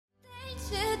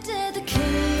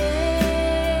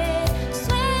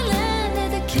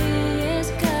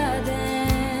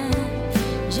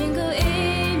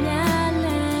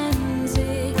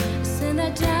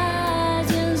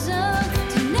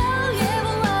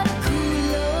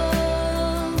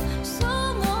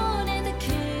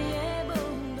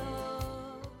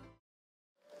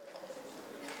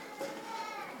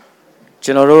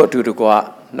ကျွန်တော်တို့အတူတကွ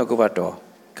နှုတ်ကပတ်တော်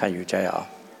ခံယူကြရအောင်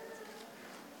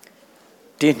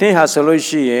ဒီနှစ်ဟာဆိုလို့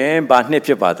ရှိရင်ဘာနှစ်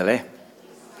ဖြစ်ပါသလဲ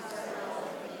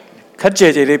ခက်ကြဲ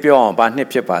ကြဲလေးပြောအောင်ဘာနှစ်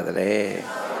ဖြစ်ပါသလဲ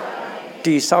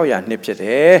တိဆောက်ရနှစ်ဖြစ်တ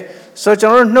ယ်ဆိုတော့ကျွ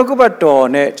န်တော်တို့နှုတ်ကပတ်တော်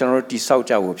နဲ့ကျွန်တော်တို့တိဆောက်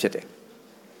ကြဖို့ဖြစ်တယ်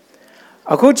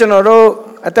အခုကျွန်တော်တို့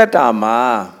အသက်တာမှာ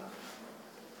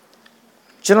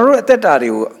ကျွန်တော်တို့အသက်တာတွေ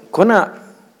ကိုခုန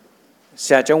ဆ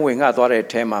ရာကျောင်းဝင်ငှသွားတဲ့အ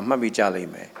ထဲမှာမှတ်မိကြလိ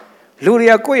မ့်မယ်လူတွေ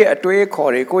ကကိုယ့်ရဲ့အတွေး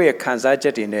ခေါ်တွေကိုယ့်ရဲ့ခံစားချ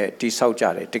က်တွေနဲ့တိဆောက်ကြ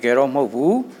တယ်တကယ်တော့မဟုတ်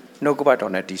ဘူးနှုတ်ကပတ်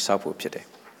တော်နဲ့တိဆောက်ဖို့ဖြစ်တယ်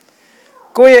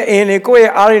ကိုယ့်ရဲ့အင်းတွေကိုယ့်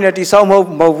ရဲ့အားတွေနဲ့တိဆောက်မဟု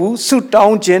တ်ဘူးဆုတော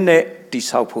င်းခြင်းနဲ့တိ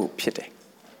ဆောက်ဖို့ဖြစ်တယ်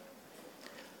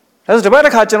ဒါဆိုဒီဘက်တ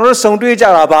စ်ခါကျွန်တော်တို့စုံတွေ့ကြ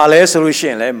တာပါလဲဆိုလို့ရှိ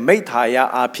ရင်လဲမိစ္ဆာယ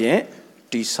အဖြစ်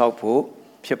တိဆောက်ဖို့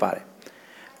ဖြစ်ပါတယ်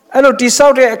အဲ့လိုတိဆော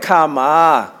က်တဲ့အခါမှာ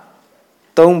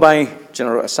၃ပိုင်းကျွန်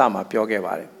တော်တို့အစမှာပြောခဲ့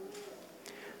ပါတယ်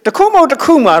တစ်ခုမဟုတ်တစ်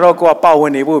ခုမှာတော့ကိုယ်ကပါဝ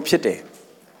င်နေဖို့ဖြစ်တယ်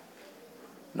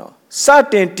နော်စ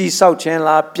တင်တိဆောက်ခြင်း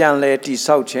လားပြန်လဲတိ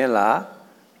ဆောက်ခြင်းလား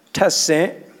ထပ်ဆင့်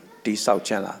တိဆောက်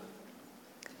ခြင်းလား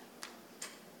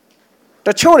တ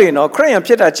ချို့တွေနော်ခရိယန်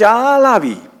ဖြစ်တာကြားလာ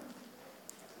ပြီ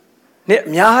နဲ့အ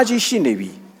များကြီးရှိနေ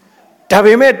ပြီဒါ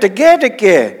ပေမဲ့တက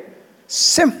ယ်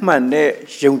စစ်မှန်တဲ့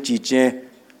ယုံကြည်ခြင်း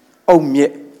အုံမြ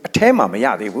င့်အแทမှာမရ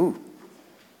သေးဘူး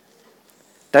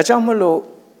ဒါကြောင့်မလို့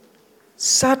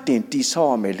စတင်တိဆောက်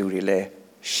ရမယ့်လူတွေလည်း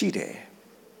ရှိတယ်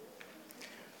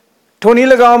ထိုနည်း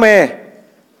၎င်းပဲ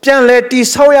ပြန်လဲတိ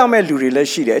ဆောက်ရမယ့်လူတွေလည်း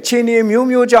ရှိတယ်အခြေအနေ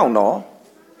မျိုးကြောင့်တော့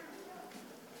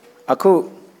အခု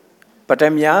ပတ္တ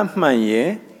မြားမှန်ရင်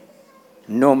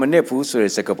နော်မနစ်ဘူးဆို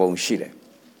တဲ့စကားပုံရှိတယ်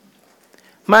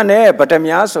မှန်တယ်ပတ္တ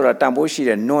မြားဆိုတာတန်ဖိုးရှိတ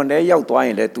ယ်နွန်ထဲရောက်သွားရ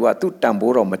င်လည်း तू ကသူ့တန်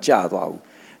ဖိုးတော့မကျသွားဘူး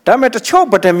ဒါပေမဲ့တချို့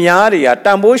ပတ္တမြားတွေကတ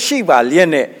န်ဖိုးရှိပါလျက်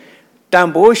နဲ့တန်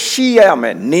ဖိုးရှိရမ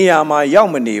ယ်နေရာမှာရော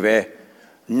က်မနေပဲ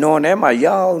နွန်ထဲမှာ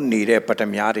ရောက်နေတဲ့ပတ္တ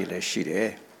မြားတွေလည်းရှိတယ်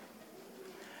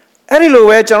အဲ့ဒီလို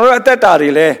ပဲကျွန်တော်တို့အသက်တာတွေ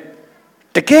လည်း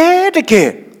တကယ်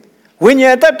ဝိညာ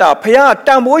ဉ်အသက်တာဖခင်တ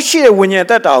န်ဖိုးရှိတဲ့ဝိညာဉ်အ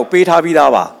သက်တာကိုပေးထားပြီး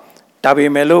သားပါဒါပေ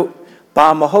မဲ့လို့ဘာ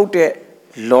မဟုတ်တဲ့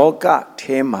လောက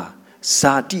ထဲမှာ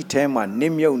ဇာတိထဲမှာန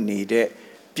စ်မြုပ်နေတဲ့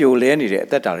ပြိုလဲနေတဲ့အ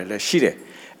သက်တာတွေလည်းရှိတယ်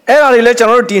အဲ့ဒါတွေလည်းကျွန်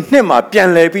တော်တို့ဒီနှစ်မှာပြန်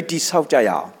လည်ပြီးတိဆောက်ကြ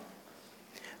ရအောင်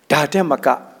ဒါတက်မက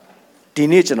ဒီ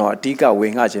နေ့ကျွန်တော်အဓိကဝေ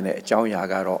ငှခြင်းတဲ့အကြောင်းအရာ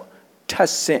ကတော့ထပ်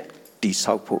ဆင့်တိ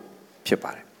ဆောက်ဖို့ဖြစ်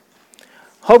ပါတယ်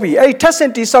ဟုတ်ပြီအဲ့ထပ်ဆ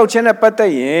င့်တိဆောက်ခြင်းနဲ့ပတ်သ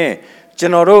က်ရင်ကျွ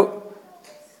န်တော်တို့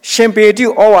ရှင်ပေတိဩ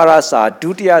ဝါဒစာဒု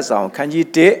တိယဆောင်ခန်းကြီး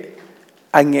1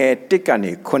အငယ်1က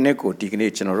နေ9ကိုဒီက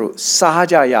နေ့ကျွန်တော်တို့စား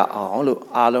ကြရအောင်လို့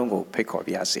အားလုံးကိုဖိတ်ခေါ်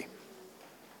ပါရစေ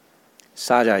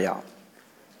စားကြရအောင်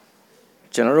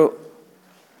ကျွန်တော်တို့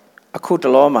အခုတ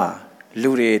လောမှာလူ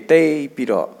တွေတိတ်ပြီး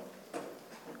တော့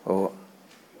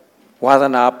ဝါသ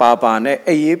နာပါနဲ့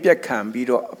အေးရေးပြက်ခံပြီး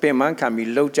တော့အပင်ပန်းခံပြီး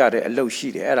လှုပ်ကြတဲ့အလုပ်ရှိ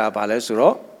တယ်အဲ့ဒါဘာလဲဆို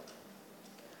တော့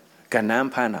ကနန်း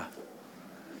ဖမ်းတာ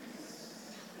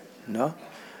နော်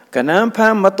ကနန်းဖ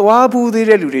မ်းမသွားဘူးသေး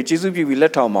တဲ့လူတွေကျေးဇူးပြုပြီးလ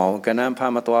က်ထောင်မအောင်ကနန်းဖ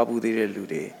မ်းမသွားဘူးသေးတဲ့လူ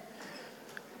တွေ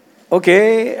โอเค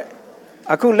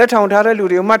အခုလက်ထောင်ထားတဲ့လူ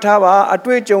တွေကိုမှတ်ထားပါအ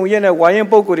တွေ့အကြုံရဲ့နဲ့ဝါရင်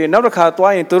ပုံကိုယ်တွေနောက်တစ်ခါ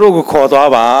သွားရင်သူတို့ကိုခေါ်သွား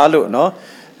ပါလို့နော်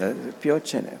ပြော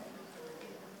ချင်တယ်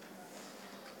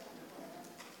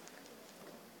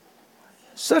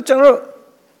ဆိုကျွန်တော်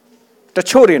တ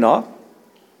ချို့တွေနော်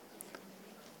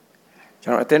ကျွ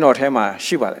န်တော်အတင်းတော်ထဲမှာ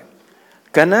ရှိပါတယ်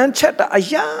ကနန်းချက်တာအ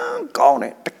ရန်ကောင်းတ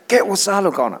ယ်တကယ်ဝစား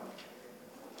လို့ကောင်းတာ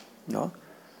နော်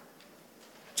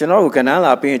ကျွန်တော်ကကနန်း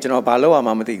လာပြီးရင်ကျွန်တော်ဘာလုပ်ရ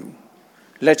မှမသိဘူး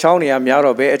လက်ချောင်းတွေကများ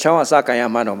တော့ဘယ်အချောင်းအစကန်ရ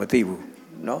မှတော့မသိဘူး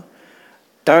နော်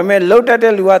ဒါပေမဲ့လှုပ်တတ်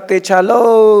တဲ့လူကတေချာလှု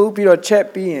ပ်ပြီးတော့ချက်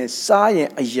ပြီးရင်စားရင်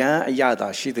အရန်အရသာ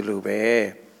ရှိတယ်လို့ပဲ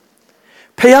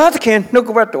ဖျားသခင်နှုတ်က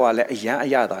ပတ်တော်ကလည်းအရန်အ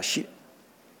ရသာရှိ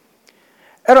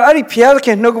အဲ့တော့အဲ့ဒီဖျားသခ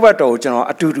င်နှုတ်ကပတ်တော်ကိုကျွန်တော်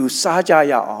အတူတူစားကြ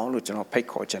ရအောင်လို့ကျွန်တော်ဖိတ်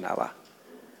ခေါ်ချင်တာပါ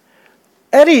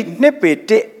အဲ့ဒီနှစ်ပေ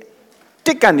တ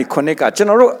စ်ကနေ9ကကျွန်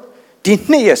တော်တို့ဒီ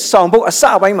နှစ်ရဲ့ဆောင်ဖို့အစ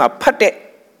ပိုင်းမှာဖတ်တဲ့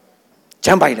ကျ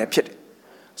မ်းပိုင်လည်းဖြစ်တယ်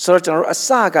ဆိုတော့ကျွန်တော်တို့အစ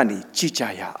ကနေကြည်ကြ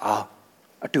ရအောင်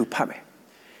အတူဖတ်မယ်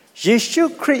ယေရှု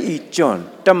ခရစ်၏ကျွန်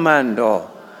တမန်တော်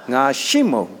ငါရှိ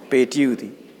မုန်ပေတရုသ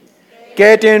ည်က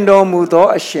ယ်တင်တော်မူသော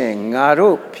အရှင်ငါ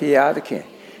တို့ဖျားသခင်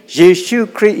ယေရှု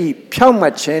ခရစ်၏ဖြောင့်မ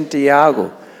တ်ခြင်းတရားကို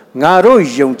ငါတို့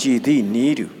ယုံကြည်သည့်န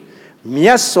ည်းတူမြ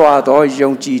တ်စွာသော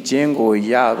ယုံကြည်ခြင်းကို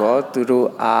ရသောသူတို့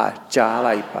အားကြား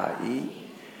လိုက်ပါ၏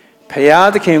ဖျား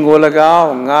သခင်ကို၎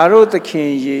င်းငါတို့သခင်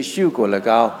ယေရှုကို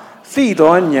၎င်းသိ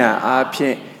သောဉာဏ်အားဖြ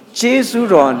င့် Jesu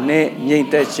ne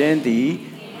nyinte chendi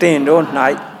tendo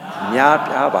night nya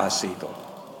pya ba si do.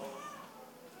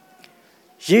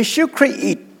 Yeshu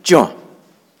Christ John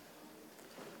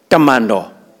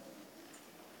Tamando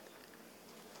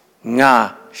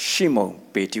Nga Shimon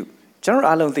Petu.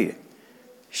 General Alon Thea.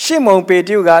 Shimon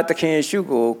Petu got the king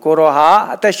Shugo,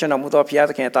 Koroha, attention of Mutopia,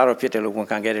 the king Taro Pitelu, one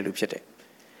can get a lupite.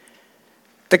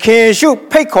 The king Shu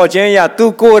Peko Jenya,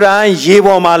 Tu Kora,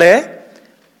 Yevo Male,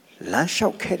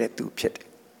 Lanshaw Kere to Pit.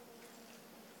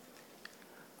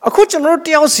 A coach and not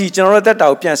DLC general that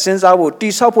out, since I would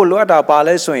disapo Luada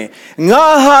Bale swing.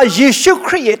 Ngaha, ye should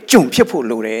create jump people,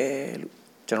 Lure.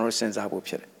 General sense I will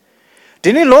pit.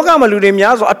 Dini loga malude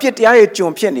miazo apet ya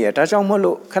chompian ye ta chong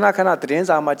molo khana khana trin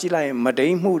sa ma ji lai yin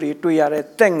madai mu ri twi ya de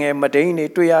tet ngel madai ni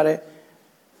twi ya de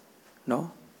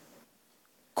no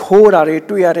kho da ri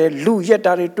twi ya de lu yet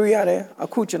da ri twi ya de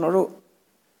akhu chano ro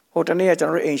ho tane ya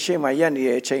chano ro ain shin ma yat ni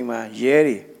ye a chain ma ye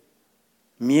ri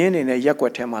myin ni ne yak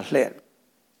kwet the ma hlet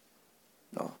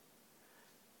no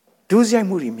du sai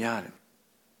mu ri mya de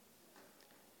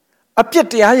apet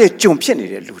tya ye chom phit ni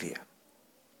de lu ri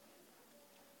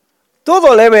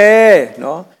Todo leve,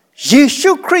 no?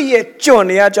 Yeshu Christ John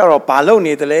ya jaro palo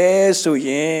ni dele su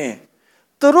yin.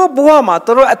 Toro buama,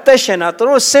 toro attention,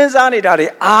 toro senza ni dari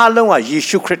along wa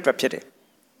Yeshu Christ pete.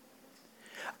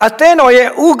 Ateno ye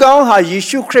ugao ha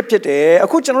Yeshu Christ pete.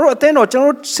 Aku chano ateno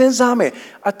chano senza me.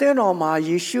 Ateno ma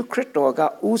Yeshu Christ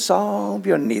ga usang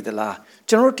bio ni dela.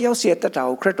 Chano tiao si etata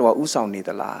u Christ wa usang ni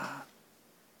dela.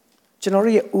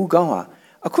 Chano ye ugao ha.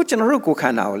 Aku chano ko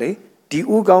kana ole. Di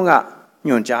ugao ga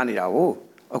Nyon Jani Rao,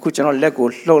 a kuchano lego,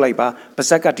 low like ba,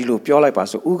 Pasaka di lu, pure like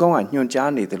basso, Ugon, Nyon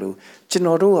Jani the lu,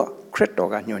 Chinoro,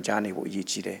 Cretoga, Nyon Jani, wo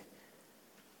yichide.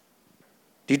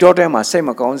 The daughter ma same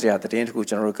agonzia at the end who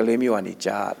general Calemio and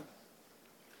Ijad.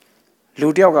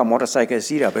 Ludioga motorcycle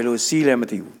Sira, below sea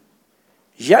lematu.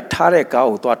 Yet Tare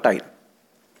Gao to a tight.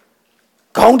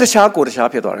 Gong the shark or the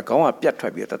sharp or go up yet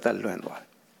tribute at that Luenwa.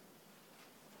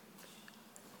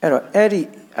 Eddie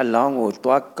along with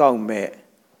Dwak Gao me.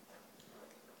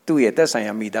 Tu ye ta san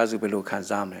ya mi da su be lo khan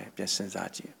sa mle pya sin sa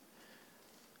ji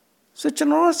so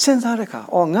chano sin sa de kha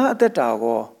o nga atat ta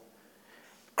ko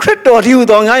khrit tor thi u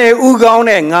to nga ye u kaung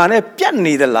ne nga ne pyat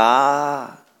ni da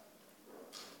la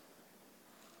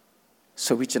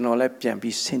so bi chano le pyan bi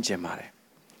sin chin ma de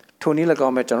thon ni la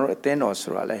kaung me chano atin tor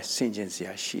so ra le sin chin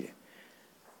sia shi de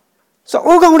so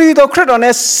u kaung ri to khrit tor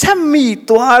ne sat mi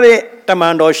twa de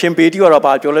taman tor shin pe ti ro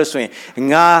ba pyo le so yin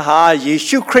nga ha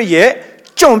Yeshu Christ ye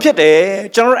John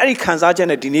Pitt, General Eddie Kansajan,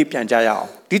 the Dinip and Jaya.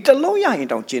 Did the lawyer in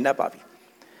Don Gina Baby?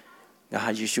 Now,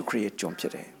 you should create John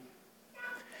Pitt.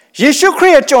 You should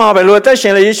create John Bello,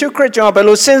 you should create John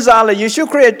Bello, Sensala, you should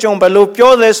create John Bello,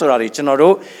 pure less or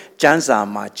General Jansa,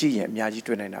 Maji, and Yaji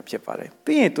to an apple.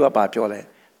 Being to a papiole.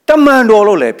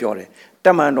 Tamando le pure.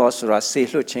 Tamando Sura, say,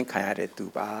 Luchin Kayade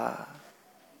Duba.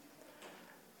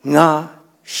 Nga,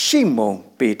 Shimon,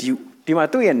 bade you.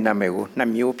 Dimatu and Nameo,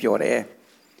 Namio pure.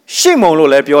 Shimon lo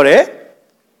le pyo de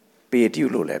pe tiu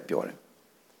lo le pyo de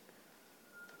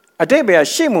a dai be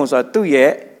Shimon so tu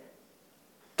ye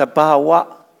tabawa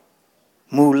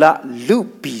mula lu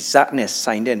pi sa ne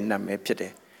sain de namme phit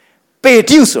de pe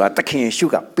tiu so ta khin Shu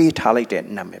ga pe tha lai de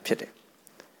namme phit de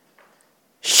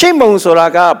Shimon so ra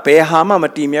ga be ha ma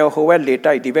ti mye ho we le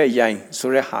tai di be yain so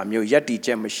re ha myo yat ti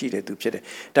chet ma shi de tu phit de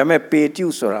da me pe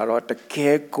tiu so ra ro ta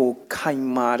ke ko khai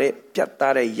ma de pyat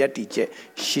ta de yat ti chet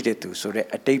shi de tu so re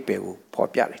a dai pe ko pho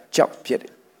pya le chok phit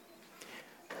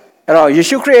de aro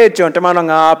Yeshu Christ John tamang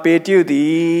nga pe tiu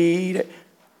di de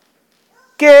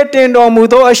ke tin tor mu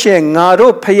tho a shin nga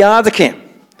ro phaya thakhin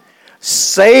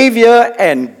Savior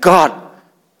and God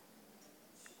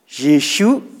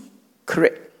Yeshu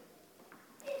Christ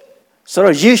So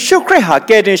Yeshu Christ ha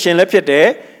ke tin shin le phit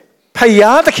de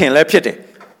phaya thakhin le phit de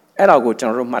ai da ko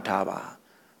chano ro mat tha ba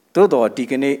tho do di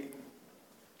kane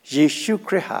Yeshu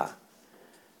Christ ha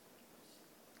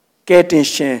ke tin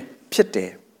shin phit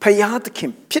de phaya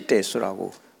thakhin phit de so ra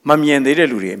ko ma myin de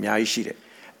lu ri a mya yi shi de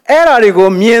ai da ri ko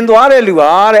myin twa de lu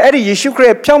ha de ai di Yeshu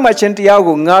Christ phyaw mat chin tia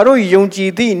ko nga ro yong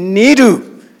ji thi ni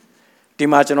du di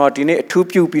ma chano di ni athu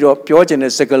pyu pi ro pyo chin de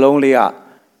sakalong le ya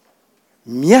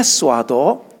myat swa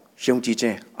do Yong ji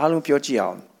chen along pyo ji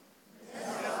aw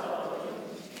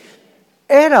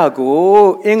Era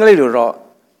go English ro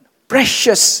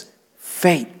precious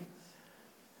faith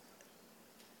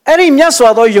Eri myat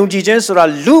swa do yong ji chen so ra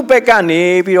lu bek ka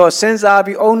ne pi ro sin sa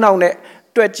pi aung naw ne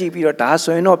twet ji pi ro da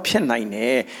so yin no phit nai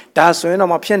ne da so yin no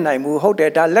ma phit nai mu hout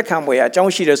de da lek khan bwe a chaung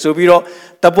shi de so pi ro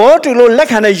tabo tu lo lek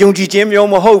khan de yong ji chen myo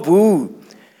ma hout bu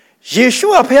ယေရှု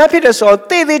ကဖျားဖြစ်တဲ့ဆို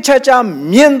တေးသေးချာချာ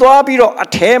မြင်သွားပြီးတော့အ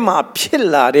ထဲမှာဖြစ်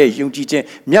လာတဲ့ယုံကြည်ခြင်း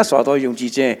မြတ်စွာသောယုံကြ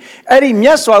ည်ခြင်းအဲ့ဒီမြ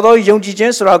တ်စွာသောယုံကြည်ခြ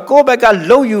င်းဆိုတာကိုယ့်ဘက်က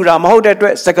လုံယူတာမဟုတ်တဲ့အတွ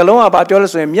က်စကားလုံးကဘာပြောလဲ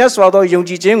ဆိုရင်မြတ်စွာသောယုံ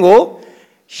ကြည်ခြင်းကို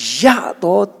ရ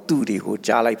သောသူတွေကို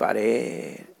ကြားလိုက်ပါတယ်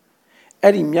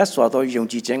အဲ့ဒီမြတ်စွာသောယုံ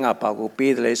ကြည်ခြင်းကဘာကို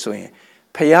ပေးတယ်လဲဆိုရင်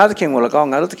ဖျားသခင်ကို၎င်း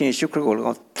ငါတို့သခင်ယေရှုခရစ်ကို၎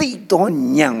င်းသိသော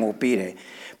ဉာဏ်ကိုပေးတယ်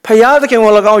ဖျားသခင်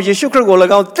ကို၎င်းယေရှုခရစ်ကို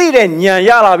၎င်းသိတဲ့ဉာဏ်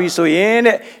ရလာပြီဆိုရင်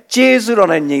တဲ့ကျေးဇူးတော်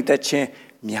နဲ့ညီသက်ခြင်း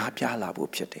များပြားလာဖို့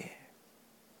ဖြစ်တယ်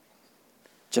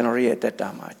ကျွန်တော်ရဲ့အသက်တာ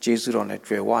မှာကျေးဇူးတော်နဲ့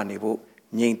ကြွယ်ဝနေဖို့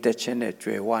ညီသက်ခြင်းနဲ့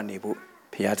ကြွယ်ဝနေဖို့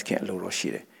ဖျားသခင်အလိုတော်ရှိ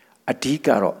တယ်အဓိက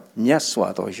တော့မြတ်စွာ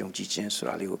သောယုံကြည်ခြင်းဆို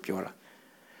တာလေးကိုပြောတာ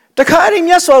တခါအဲ့ဒီ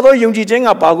မြတ်စွာသောယုံကြည်ခြင်းက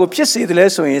ဘာကိုဖြစ်စေတယ်လဲ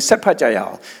ဆိုရင်ဆက်ဖတ်ကြရအော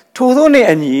င်ထို့သောနဲ့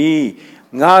အညီ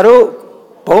ငါတို့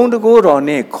ဘုံတကူတော်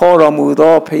နှင့်ခေါ်တော်မူ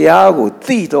သောဖျားကို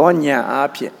သိသောဉာဏ်အား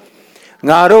ဖြင့်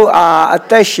ငါတို့အားအ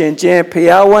သက်ရှင်ခြင်း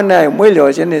ဖျားဝတ်၌မွေ့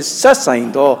လျော်ခြင်းနှင့်ဆက်ဆိုင်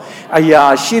သောအရာ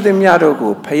ရှိသမျှတို့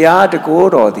ကိုဖျားတကူ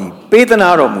တော်သည်ပေးသနာ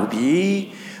တော်မူပြီး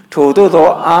ထို့သော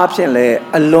အားဖြင့်လည်း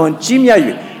အလွန်ကြီးမြတ်၍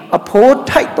အဖိုး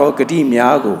ထိုက်သောဂတိ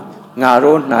များကိုငါ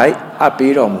တို့၌အပ်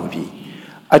ပေးတော်မူပြီး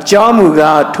အကြောင်းမူ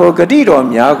ကားထိုဂတိတော်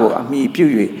များကိုအမိပြု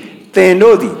၍သင်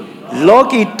တို့သည်လော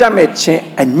ကီတတ်မဲ့ခြင်း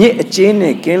အညစ်အကြေးနှ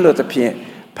င့်ကင်းလွတ်သဖြင့်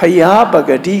ဖယားပ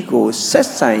ဂတိကိုဆက်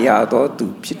ဆံရသောသူ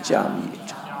ဖြစ်ကြမည်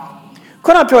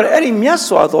ခုနပြောတယ်အဲ့ဒီမြတ်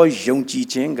စွာသောယုံကြည်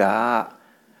ခြင်းက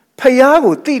ဖယား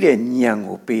ကိုသိတဲ့ဉာဏ်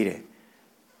ကိုပေးတယ်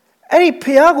အဲ့ဒီဖ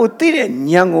ယားကိုသိတဲ့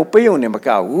ဉာဏ်ကိုပေးုံနဲ့မက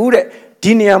ဘူးတဲ့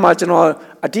ဒီနေရာမှာကျွန်တော်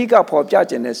အဓိကဖော်ပြ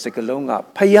ခြင်းတဲ့စကားလုံးက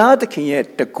ဖယားသခင်ရဲ့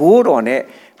တကိုးတော်နဲ့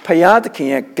ဖယားသခင်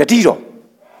ရဲ့ဂတိတော်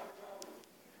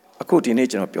အခုဒီနေ့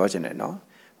ကျွန်တော်ပြောခြင်းတယ်နော်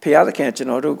ဖယားသခင်ကျွန်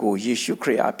တော်တို့ကိုယေရှုခ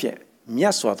ရစ်အဖြစ်မြ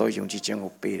တ်စွာသောယုံကြည်ခြင်း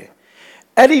ကိုပေးတယ်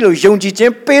အဲ့ဒီလိုယုံကြည်ခြ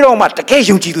င်းပေးတော့မှတကယ်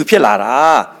ယုံကြည်သူဖြစ်လာတာ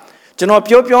ကျွန်တော်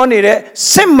ပြောနေတဲ့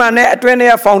စစ်မှန်တဲ့အတွင်းထဲ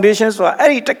က foundation ဆိုတာအဲ့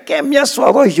ဒီတကယ်မြတ်စွာ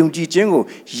သောယုံကြည်ခြင်းကို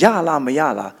ရလားမရ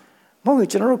လားမဟုတ်ရင်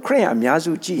ကျွန်တော်တို့ခရစ်ယာန်အများ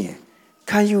စုကြည့်ရင်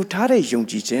ခံယူထားတဲ့ယုံ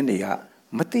ကြည်ခြင်းတွေက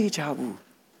မသေးချဘူး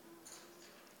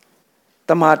တ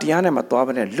မန်တရားနဲ့မသွား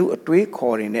ဘဲနဲ့လူအတွေး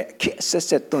ခေါ်တွေနဲ့အခက်ဆက်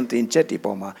ဆက်တွင်တင်ချက်တွေ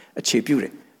ပေါ်မှာအခြေပြုတ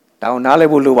ယ်ဒါအောင်နားလည်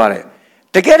ဖို့လိုပါတယ်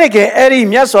တကယ်အဲ့ဒီ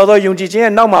မြတ်စွာသောယုံကြည်ခြင်း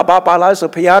ရဲ့နောက်မှာပါလာဆို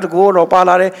ဖျားတကိုးတော်ပါ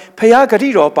လာတယ်ဖျားဂတိ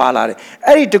တော်ပါလာတယ်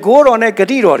အဲ့ဒီတကိုးတော်နဲ့ဂ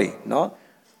တိတော်တွေနော်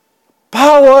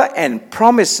power and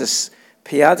promises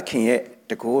ဖျားသခင်ရဲ့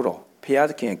တကိုးတော်ဖျား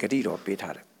သခင်ရဲ့ဂတိတော်ပေး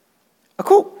ထားတယ်အ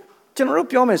ခုကျွန်တော်တို့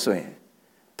ပြောမယ်ဆိုရင်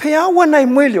ဖျားဝတ်နိုင်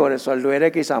မွေ့လျော်တယ်ဆိုတာလွယ်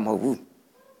တဲ့ကိစ္စမဟုတ်ဘူး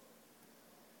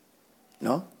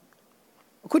နော်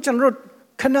အခုကျွန်တော်တို့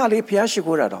ခဏလေးဖျားရှိ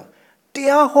ခိုးတာတောင်တ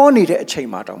ရားဟောနေတဲ့အချိန်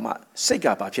မှာတောင်မှစိတ်က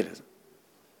ဘာဖြစ်လဲ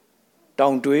တော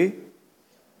င်တွေး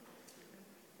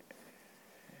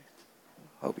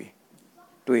ဟုတ်ပြီ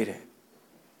တွေးတယ်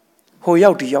ဟို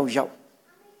ရောက်ဒီရောက်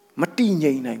မတိ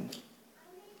ငြိမ်နိုင်ဘူး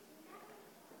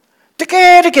တ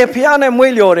ကယ်ဖျားနဲ့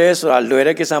မွေ့လျော်တယ်ဆိုတာလွယ်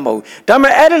တဲ့ကိစ္စမဟုတ်ဘူးဒါပေ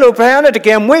မဲ့အဲ့ဒီလိုဖျားနဲ့တက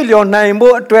ယ်မွေ့လျော်နိုင်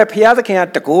ဖို့အတွက်ဖျားသခင်က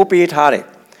တကိုးပေးထားတယ်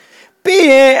ပြီး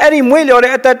ရင်အဲ့ဒီမွေ့လျော်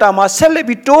တဲ့အသက်တာမှာဆက်လက်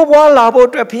ပြီးတိုးပွားလာဖို့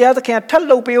အတွက်ဖျားသခင်ကထပ်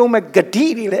လုပ်ပေးအောင်မဲ့ဂတိ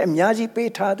တွေလည်းအများကြီး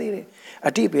ပေးထားသေးတယ်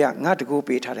အတိပ္ပယ်ကငါတကိုး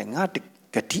ပေးထားတယ်ငါ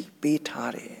ဂတိပေး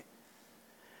ထားတယ်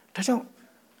ဒါကြောင့်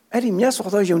အဲ့ဒီမြတ်စွာ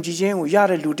သောယုံကြည်ခြင်းကိုရ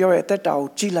တဲ့လူတယောက်ရဲ့အသက်တာကို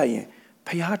ကြည့်လိုက်ရင်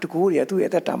ဖျားတကိုးတွေကသူ့ရဲ့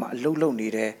အသက်တာမှာအလုံးလုံးနေ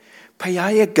တယ်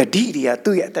ဖျားရဲ့ဂတိတွေက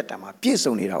သူ့ရဲ့အသက်တာမှာပြည့်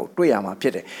စုံနေတာကိုတွေ့ရမှာဖြ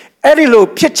စ်တယ်အဲ့ဒီလို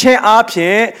ဖြစ်ခြင်းအပြ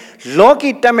င်လောကီ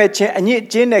တတ်မဲ့ခြင်းအညစ်အ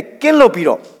ကြေးနဲ့ကင်းလွတ်ပြီး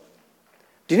တော့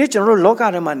ဒီနေ့ကျွန်တော်တို့လောက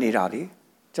ထဲမှာနေတာလေ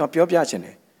ကျွန်တော်ပြောပြချင်တ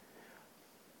ယ်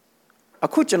အ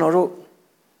ခုကျွန်တော်တို့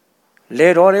လေ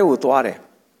တော်တွေကိုသွားတယ်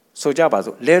ဆိုကြပါ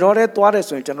စို့လေတော်တွေသွားတယ်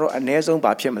ဆိုရင်ကျွန်တော်တို့အ ਨੇ ဆုံး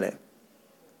ဘာဖြစ်မလဲ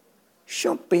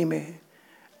ရှွန့်ပေးမယ်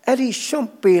အဲ့ဒီရှွန့်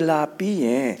ပေးလာပြီးရ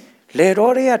င်လေ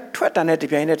တော်တွေကထွက်တာနဲ့တ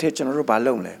ပြိုင်နက်တည်းကျွန်တော်တို့ဘာ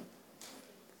လုပ်မလဲ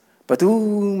ဘယ်သူ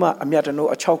မှအမြတ်တနိုး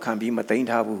အချောက်ခံပြီးမသိမ်း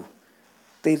ထားဘူး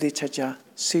သေးသေးချာချာ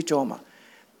စေးကြောမှာ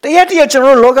တရက်ကျွန်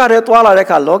တော်တို့လောကထဲသွားလာတဲ့အ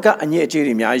ခါလောကအညစ်အကြေး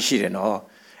တွေအများကြီးရှိတယ်နော်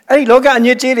အဲ့ဒီလောကအည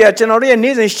စ်အကြေးတွေကကျွန်တော်တို့ရဲ့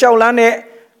နေ့စဉ်ရှောက်လန်းတဲ့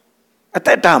အသ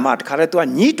က်တာမှာတခါတည်းသူက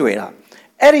ညှိတွေ့တာ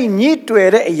အဲ့ဒီညှိတွေ့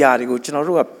တဲ့အရာတွေကိုကျွန်တော်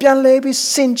တို့ကပြန်လဲပြီး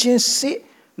စင်ကျင်စေ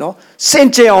နော်စင်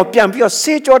ကြယ်အောင်ပြန်ပြီးတော့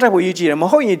စေးကြောတတ်ဖို့ရည်ကြည်တယ်မ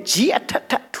ဟုတ်ရင်ကြီးအထက်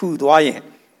ထထူသွားရင်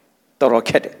တော်တော်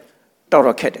ခက်တယ်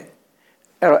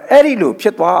အဲ့တော့အဲ့ဒီလိုဖြ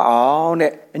စ်သွားအောင်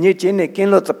တဲ့အညစ်အကြေးနဲ့ကင်း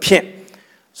လွတ်သဖြင့်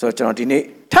ဆိုတော့ကျွန်တော်ဒီနေ့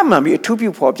ထပ်မှန်ပြီးအထူးပြု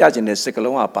ဖော်ပြခြင်းတဲ့စကား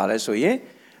လုံးကပါလဲဆိုရင်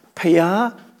ဖယား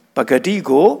ပဂတိ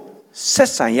ကိုဆ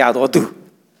က်ဆံရတော်သူ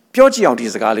ပြောကြည့်အောင်ဒီ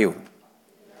စကားလေးကို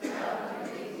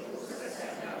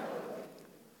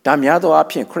ဒါများသောအား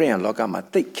ဖြင့်ခရစ်ယာန်လောကမှာ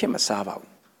သိခက်မစားပါဘူး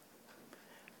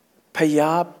ဖ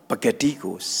ယားပဂတိ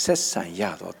ကိုဆက်ဆံရ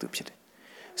တော်သူဖြစ်တယ်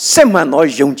စစ်မှန်သော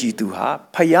ယုံကြည်သူဟာ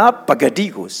ဖယားပဂတိ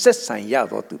ကိုဆက်ဆံရ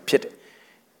တော်သူဖြစ်တယ်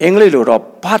အင်္ဂလိပ်လိုတော့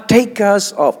partakers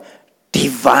of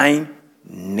divine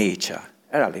nature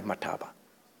အဲ့ဒါလေးမှတ်ထားပါ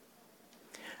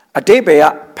အတိတ်ပဲက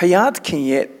ဖယားသခင်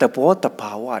ရဲ့သဘောတ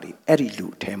ဘာဝတွေအဲ့ဒီလူ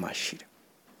အထဲမှာရှိတယ်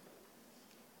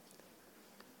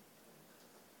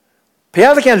ဖ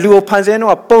ယားသခင်လူကိုဖန်ဆင်း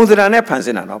တော့ပုံသဏ္ဍာန်နဲ့ဖန်ဆ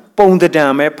င်းတာနော်ပုံသဏ္ဍာ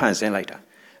န်ပဲဖန်ဆင်းလိုက်တာ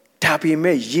ဒါပေ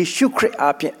မဲ့ယေရှုခရစ်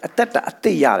အားဖြင့်အသက်တာအ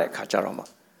သိရတဲ့အခါကျတော့မှ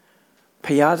ဖ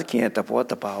ယားသခင်ရဲ့သဘော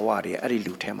တဘာဝတွေအဲ့ဒီ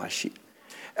လူထဲမှာရှိ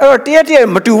အဲ့တော့တရက်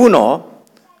မတူဘူးနော်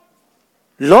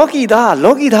လောကီသား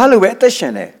လိုပဲအသက်ရှ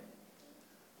င်တယ်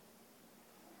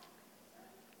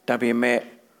ဒါပေမဲ့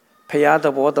ဖယားသ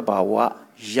ဘောတဘာဝ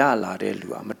ရလာတဲ့လူ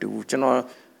ကမတူဘူးကျွန်တော်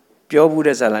ပြောဘူး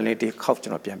တဲ့ဇာလန်လေးတစ်ခေါက်ကျွ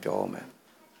န်တော်ပြန်ပြောအောင်မယ်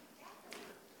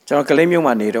ကျွန်တော်ကလေးမျိုး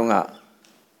မှာနေတော့က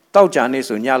တောက်ကြနေ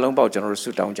ဆိုညလုံးပေါက်ကျွန်တော်တို့ဆူ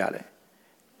တောင်းကြတယ်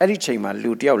အဲ့ဒီချိန်မှာ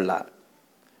လူတယောက်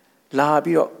လာ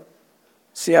ပြီးတော့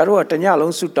ဆရာတို့ကတည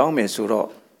လုံးဆူတောင်းမယ်ဆိုတော့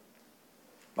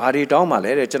ဘာတွေတောင်းမှ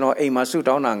လဲတဲ့ကျွန်တော်အိမ်မှာဆူ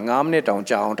တောင်းတာ9မိနစ်တောင်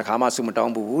ကြာအောင်တခါမှဆူမတော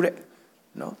င်းဘူးတဲ့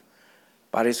နော်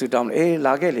ဘာတွေဆူတောင်းလဲ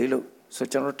လာခဲ့လေလို့ဆို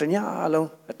ကျွန်တော်တညလုံး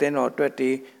အတင်းတော်အတွက်တ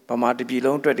ည်းဗမာတပြည်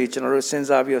လုံးအတွက်တည်းကျွန်တော်တို့စဉ်း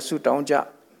စားပြီးတော့ဆူတောင်းကြ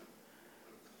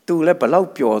သူလည်းဘလောက်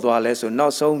ပျော်သွားလဲဆိုနော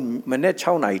က်ဆုံးမိနစ်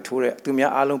6နာရီထိုးတဲ့သူ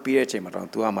များအားလုံးပြီးတဲ့အချိန်မှာတော့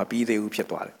သူကမပြီးသေးဘူးဖြစ်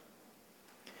သွားတယ်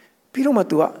ပြီးတော့မှ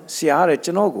သူကဆရာတဲ့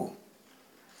ကျွန်တော်ကို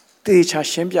တေချာ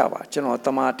ရှင်းပြပါကျွန်တော်တ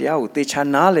မန်တရားကိုတေချာ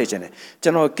နားလဲခြင်းတယ်ကျွ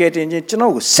န်တော်ကဲတင်ခြင်းကျွန်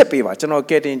တော်ကိုစစ်ပေးပါကျွန်တော်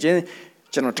ကဲတင်ခြင်း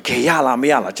ကျွန်တော်တကယ်ရလားမ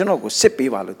ရလားကျွန်တော်ကိုစစ်ပေး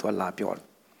ပါလို့သူကလာပြောတယ်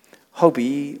ဟုတ်ပြီ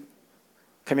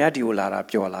ခင်ဗျားဒီကိုလာတာ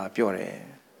ပြောတယ်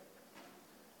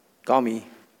ကောင်းပြီ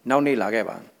နောက်နေ့လာခဲ့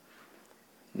ပါ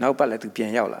နောက်ပတ်လည်းသူပြ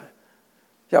န်ရောက်လာ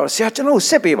ဆရာကျွန်တော်ကို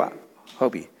စစ်ပေးပါဟု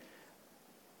တ်ပြီ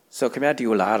ဆိုခင်ဗျားဒီ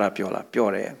ကိုလာတာပြော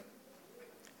တယ်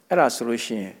အဲ့ဒါဆိုလို့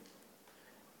ရှိရင်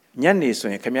ညနေဆို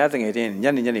ရင်ခင်ဗျားတငယ်ချင်းည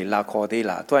နေလာခေါ်သေး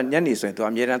လားသူကညနေဆိုရင်သူ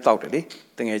အမြဲတမ်းတောက်တယ်လေ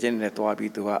တငယ်ချင်းနဲ့တွား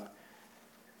ပြီးသူက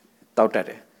တောက်တတ်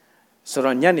တယ်ဆို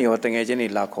တော့ညနေရောတငယ်ချင်းတွေ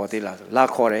လာခေါ်သေးလားဆိုလာ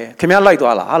ခေါ်တယ်ခင်ဗျားလိုက်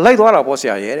သွားလားဟာလိုက်သွားတာပေါ့ဆ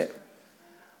ရာရဲ့တဲ့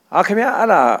ခင်ဗျားအဲ့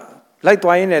ဒါလိုက်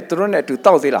သွားရင်းနဲ့သူတို့နဲ့အတူ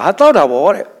တောက်သေးလားဟာတောက်တာ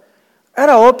ပေါ့တဲ့အဲ့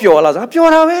ဒါရောပျော်လားဆို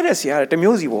ပျော်တာပဲတဲ့ဆရာတ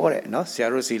မျိုးစီပေါ့တဲ့နော်ဆရာ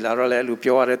တို့စီလာတော့လည်းအဲ့လို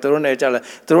ပျော်ရတယ်သူတို့နဲ့ကြလဲ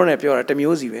သူတို့နဲ့ပြောတာတ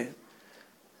မျိုးစီပဲ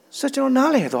ဆိုကျွန်တော်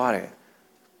နားလည်သွားတယ်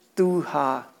သူဟာ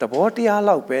သဘောတရား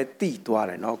လောက်ပဲသိသွား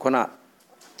တယ်နော်ခုန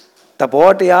သဘော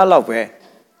တရားလောက်ပဲ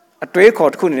အတွေး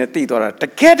ခေါ်တစ်ခုအနေနဲ့သိသွားတာတ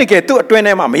ကယ်သူ့အတွင်း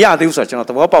ထဲမှာမရသေးဘူးဆိုတော့ကျွန်တော်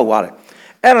သဘောပေါက်သွားတယ်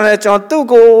အဲ့ဒါနဲ့ကျွန်တော်သူ့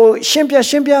ကိုရှင်းပြ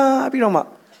ပြီးတော့မှ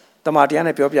တမန်တရား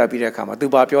နဲ့ပြောပြပြီးတဲ့အခါမှာသူ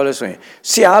ဘာပြောလဲဆိုရင်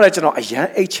ဆရာကလည်းကျွန်တော်အရန်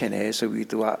အိတ်ချင်တယ်ဆိုပြီး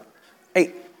သူကအိတ်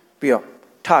ပြီးတော့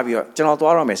ထပြီးတော့ကျွန်တော်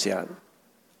သွားရမယ်ဆရာ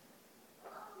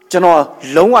ကျွန်တော်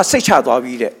လုံးဝစိတ်ချသွား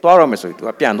ပြီးတဲ့သွားရမယ်ဆိုပြီးသူက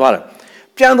ပြန်သွားတယ်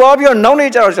ပြန်သွားပြီးတော့နောက်နေ့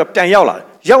ကျတော့ပြန်ရောက်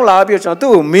လာပြီးတော့ကျွန်တော်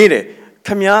သူ့ကိုမေးတယ်ခ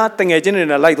မည်းတငယ်ချင်းတွေ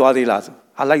နဲ့လိုက်သွားသေးလားဆို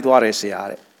ဟာလိုက်သွားတယ်ဆရာ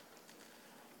တဲ့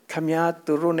ခမည်း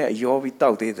သူတို့နဲ့ရောပြီးတော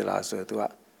က်သေးသလားဆိုတော့သူက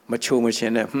မချိုမချ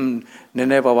င်းနဲ့နည်း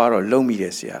နည်းပါးပါးတော့လုံးမိတ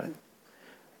ယ်ဆရာတဲ့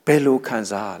ဘယ်လိုခံ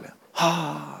စားရလဲဟာ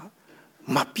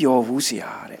မပျော်ဘူးဆ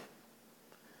ရာတဲ့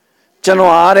ကျွန်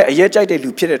တော်အားတဲ့အရက်ကြိုက်တဲ့လူ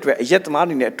ဖြစ်တဲ့အတွက်အရက်သမား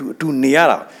တွေနဲ့အတူနေရ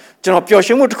တာကျွန်တော်ပျော်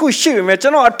ရွှင်မှုတစ်ခုရှိပေမဲ့ကျွ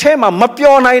န်တော်အထက်မှာမ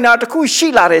ပျော်နိုင်တာတစ်ခုရှိ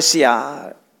လာတယ်ဆရာ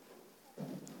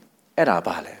အဲ့ဒါ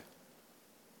ပါလေ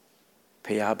ဖ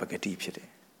ယားပဂတိဖြစ်တယ်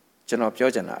ကျွန်တော်ပြော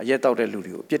ချင်တာအရက်တောက်တဲ့လူ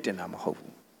တွေကိုအပြစ်တင်တာမဟုတ်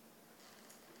ဘူး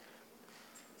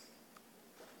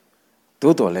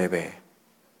သို့တော်လည်းပဲ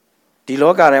ဒီ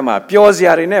လောကထဲမှာပျော်စ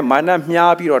ရာတွေနဲ့မာန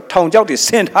မြားပြီးတော့ထောင်ချောက်တွေဆ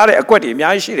င်ထားတဲ့အကွက်တွေအ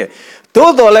များကြီးရှိတယ်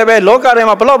သို့တော်လည်းပဲလောကထဲ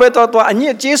မှာဘလောက်ပဲသွားအည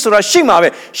စ်အကြေးဆိုတာရှိမှာပဲ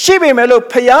ရှိပေမဲ့လို့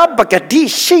ဖယားပဂတိ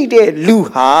ရှိတဲ့လူ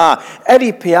ဟာအဲ့ဒီ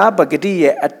ဖယားပဂတိ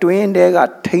ရဲ့အတွင်းထဲက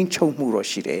ထိန်းချုပ်မှုတော့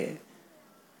ရှိတယ်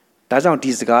ဒါကြောင့်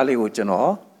ဒီစကားလေးကိုကျွန်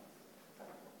တော်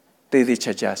သေးသေး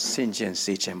ချာချာဆင်ခြင်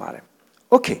စေချင်ပါတယ်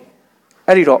โอเค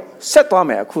အဲ့ဒီတော့ဆက်သွား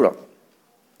မယ်အခုတော့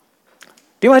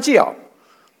ဒီမှာကြည့်အောင်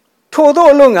ထို့သော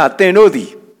အလို့ငါတင်တို့သ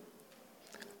ည်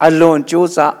အလွန်ကြိုး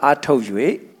စားအားထုတ်၍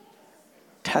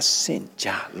ထပ်ဆင့်ကြ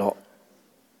လော့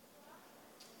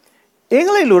အင်္ဂ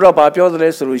လိပ်လိုတော့ဘာပြောသလဲ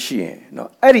ဆိုလို့ရှိရင်เนาะ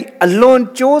အဲ့ဒီအလွန်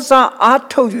ကြိုးစားအား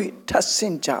ထုတ်၍ထပ်ဆ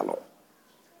င့်ကြလော့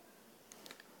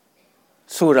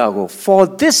ဆိုတာကို for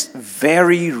this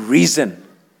very reason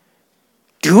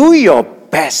do your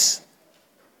best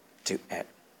to add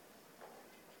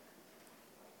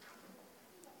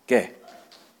ကဲ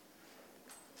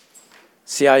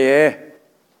ဆရာရဲ့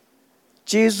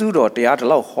ကျေးဇူးတော်တရားတ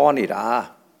လောက်ဟောနေတာ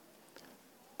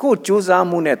ကိုကြိုးစား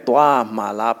မှုနဲ့သွားမှာ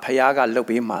လားဖယားကလုပ်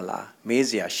ပေးမှာလားမေး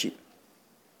စရာရှိ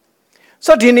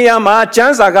ဆိုဒီနေရာမှာကျ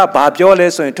မ်းစာကဘာပြောလဲ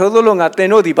ဆိုရင်ထို့သောလို့ငါသင်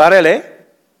တို့ဒီဘာတဲ့လဲ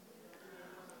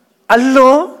အ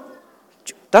လွန်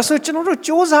ဒါဆိုကျွန်တော်တို့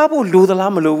ကြိုးစားဖို့လိုသ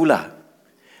လားမလိုဘူးလား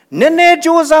နည်းနည်း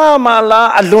ကြိုးစားမှာလား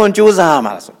အလွန်ကြိုးစား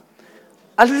မှာလားဆို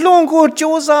အလွန်ကို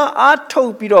ကြိုးစားအားထု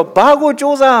တ်ပြီးတော့ဘာကို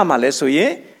ကြိုးစားမှာလဲဆိုရ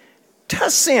င်ထ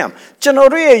ပ်ဆင့်ကျွန်တော်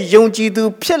တို့ရဲ့ယုံကြည်သူ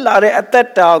ဖြစ်လာတဲ့အသက်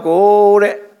တာကို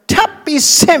တဲ့ထပ်ပြီး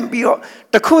ဆင့်ပြီးတော့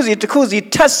တစ်ခုစီ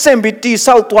ထပ်ဆင့်ပြီးတိ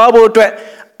ဆောက်သွားဖို့အတွက်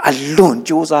အလွန်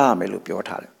ကြိုးစားရမယ်လို့ပြော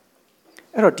ထားတယ်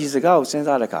အဲ့တော့ဒီစကားကိုစဉ်း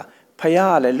စားတဲ့အခါဖ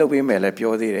ယားကလည်းလှုပ်ပေးမယ်လည်း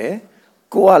ပြောသေးတယ်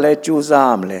ကိုကလည်းကြိုးစား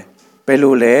ရမလဲဘယ်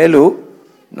လိုလဲလို့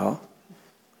နော်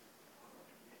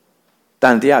တ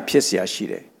န်တရားဖြစ်เสียရှိ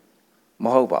တယ်မ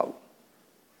ဟုတ်ပါဘူး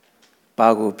ဘာ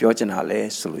ကိုပြောချင်တာလဲ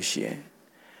ဆိုလို့ရှိရင်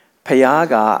ဖယား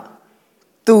က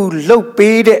သူလှုပ်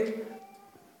ပေးတဲ့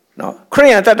နော်ခရိ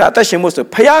ယန်တတ်တာအသက်ရှင်မှုဆို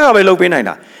ဖယားကပဲလှုပ်ပေးနိုင်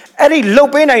တာအဲ့ဒီလှု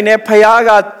ပ်ပေးနိုင်တဲ့ဖယားက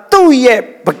သူ့ရဲ့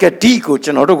ပဂတိကို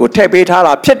ကျွန်တော်တို့ကိုထည့်ပေးထား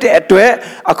တာဖြစ်တဲ့အတွက်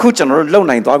အခုကျွန်တော်တို့လှုပ်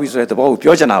နိုင်သွားပြီဆိုတဲ့သဘောကို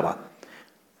ပြောချင်တာပါ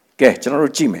ကဲကျွန်တော်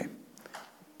တို့ကြည့်မယ်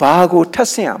ဘာကိုထပ်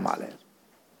ဆင့်ရမှာလဲ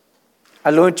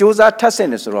အလွန်ကြိုးစားထပ်ဆင့်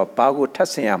တယ်ဆိုတော့ဘာကိုထပ်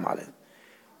ဆင့်ရမှာလဲ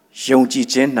ယုံကြည်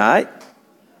ခြင်း၌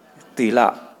သီလ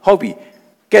ဟုတ်ပြီ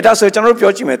ကဲဒါဆိုကျွန်တော်တို့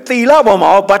ပြောကြည့်မယ်သီလပေါ်မှာ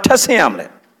ဘာထပ်ဆင့်ရမလဲ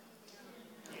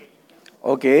โ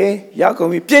อเคရကုန်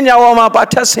ပြီပညာပေါ်မှာဘာ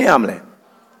ထပ်ဆင့်ရမလဲ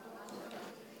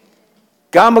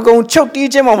ကာမဂုဏ်ချုပ်တီး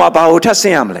ခြင်းပေါ်မှာဘာကိုထပ်ဆ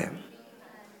င့်ရမလဲ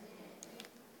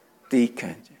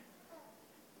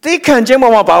သီးခံခြင်း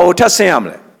ပေါ်မှာဘာကိုထပ်ဆင့်ရမ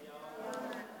လဲ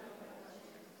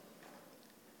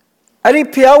အဲ့ဒီ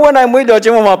ဖျားဝင်နိုင်မွေးတော်ခြ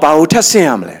င်းပေါ်မှာဘာကိုထပ်ဆင့်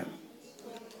ရမလဲ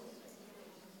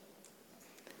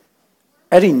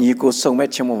အဲ့ဒီညီကိုစုံမဲ့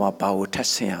ခြင်းပေါ်မှာဘာကိုထပ်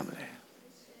ဆင့်ရမလဲ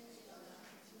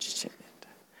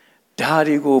ဒါ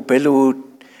တွေကိုဘယ်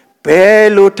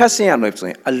လိုထပ်ဆင့်ရမလဲဆို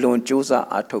ရင်အလွန်ကြိုးစား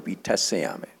အားထုတ်ပြီးထပ်ဆင့်ရ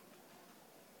မယ်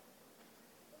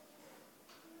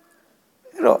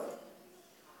အဲ့တော့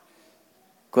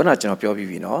ခုနကျွန်တော်ပြောပြီး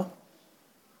ပြီနော်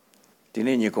ဒီ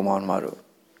နေ့ညီကောင်မောင်တို့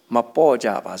မပေါ့ကြ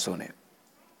ပါစို့နဲ့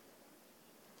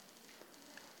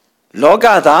လောက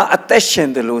သားအသက်ရှင်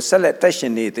တယ်လို့ဆက်လက်သက်ရှ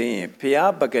င်နေသေးရင်ဘု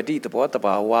ရားပဂတိသဘောတ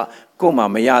ဘာဝကိုမှ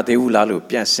မရသေးဘူးလားလို့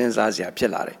ပြန်စဉ်းစားစရာဖြ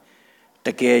စ်လာတယ်တ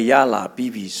ကယ်ရလာ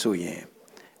ပြီးပြီဆိုရင်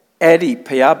အဲ့ဒီ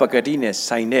ဘုရားပဂတိနဲ့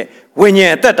ဆိုင်တဲ့ဝိညာ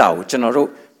ဉ်အသက်တာကိုကျွန်တော်တို့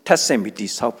ထပ်ဆင့်ပြီးတ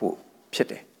ည်ဆောက်ဖို့ဖြစ်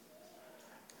တယ်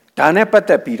ဒါနဲ့ပတ်သ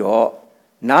က်ပြီးတော့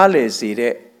နားလည်စေ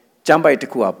တဲ့ကျမ်းပိုက်တ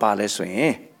စ်ခုကပါလဲဆိုရ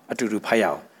င်အတူတူဖတ်ရ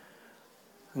အောင်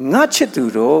ငါချစ်သူ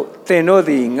တို့သင်တို့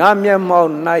သည်ငါမျက်မှောက်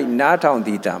၌နားထောင်သ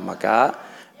ည်တာမက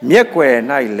မျက်ွယ်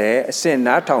၌လည်းအစဉ်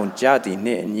နားထောင်ကြသည်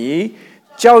နှင့်အညီ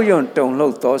ကြောက်ရွံ့တုန်လှု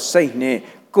ပ်သောစိတ်နှင့်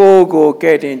ကို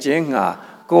ကဲ့တင်ခြင်းငါ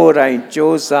ကိုယ်တိုင်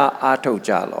ကြိုးစားအားထုတ်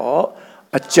ကြလော့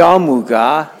အကြောင်းမူ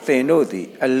ကားသင်တို့သည်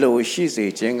အလိုရှိစေ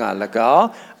ခြင်းက၎င်း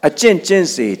အကျင့်ကျင့်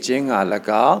စေခြင်းက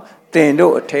၎င်းသင်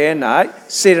တို့အထဲ၌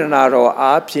စေတနာတော်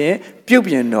အားဖြင့်ပြု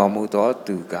ပြင်တော်မူသော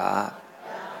သူက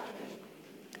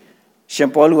ရှ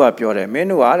င်ပေါလုကပြောတယ်မင်း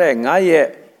တို့ဟာတဲ့ငါရဲ့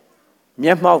မျ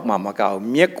က်မှောက်မှာမကောက်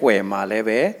မျက်ွယ်မှာလည်း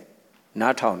ပဲ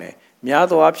နားထောင်တယ်များ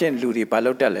သောအားဖြင့်လူတွေဘာ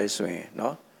လုပ်တတ်လဲဆိုရင်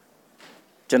နော်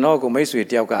ကျွန်တော်ကိုမိတ်ဆွေ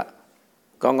တယောက်က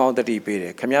ကောင်းကောင်းသတိပေးတ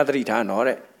ယ်ခမည်းသတိထားတော့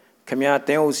တဲ့ခမည်းတ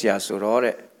င်းဟုတ်ဆရာဆိုတော့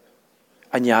တဲ့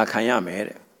အညာခံရမယ်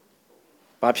တဲ့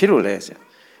ဘာဖြစ်လို့လဲဆရာ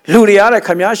လူတွေအားတဲ့ခ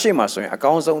မည်းရှိမှဆိုရင်အ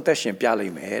ကောင်းဆုံးအသက်ရှင်ပြလိ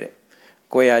မ့်မယ်တဲ့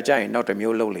ကိုယ်ရကြရင်နောက်တစ်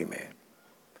မျိုးလုပ်လိမ့်မယ်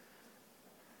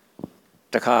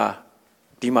တခါ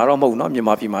ဒီမှာတော့မဟုတ်နော်မြန်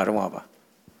မာပြည်မှာတော့ပါ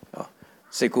နော်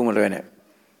စိတ်ကူးမလွဲနဲ့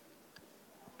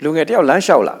လူငယ်တယောက်လမ်း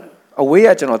လျှောက်လာအဝေးက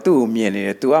ကျွန်တော်သူ့ကိုမြင်နေတ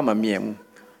ယ်သူကမမြင်ဘူး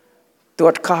သူက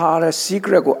တခါတဲ့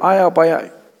secret ကိုအားရပါရ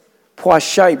ဖွာ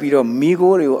ရှိုက်ပြီးတော့မိโ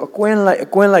ก้တွေကိုအကွင်း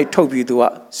လိုက်ထုတ်ပြီးသူက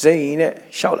ဇိမ်နဲ့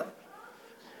လျှောက်လာ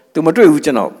သူမတွေ့ဘူး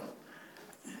ကျွန်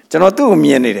တော်သူ့ကိုမြ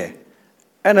င်နေတယ်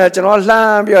အဲ့ဒါကျွန်တော်လှ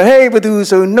မ်းပြီးဟေးဘသူ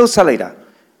ဆိုနှုတ်ဆက်လိုက်တာ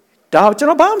ဒါကျွန်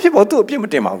တော်ဘာမှဖြစ်ပေါ်သူ့အပြစ်မ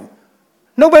တင်ပါဘူး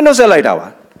နှုတ်ဆက်လိုက်တာပါ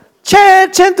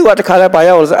ချင်းသူကတခါလဲပါ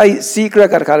ရောက်လို့ဆိုအဲ့ secret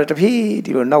ကတခါလဲတဖြည်း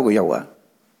ဒီလိုနောက်ကိုရောက်သွား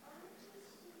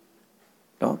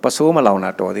နော်ပစိုးမလောင်တာ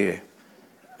တော်သေးတယ်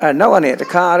အဲ့နောက်ကနေတ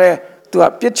ခါလဲသူက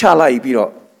ပြစ်ချလိုက်ပြီး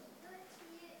တော့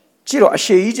ကြည့်တော့အ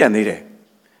ရှိကြီးကြံသေးတယ်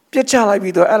ပြစ်ချလိုက်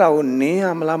ပြီးတော့အဲ့ဒါကိုနင်းရ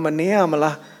မလားမနင်းရမ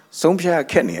လားဆုံးဖြတ်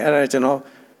ခက်နေအဲ့ဒါကျွန်တော်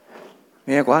မ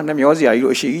င်းကွာနှမျောစရာကြီး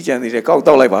လို့အရှိကြီးကြံသေးတယ်ကောက်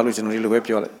တောက်လိုက်ပါလို့ကျွန်တော်ဒီလိုပဲ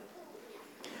ပြောလိုက်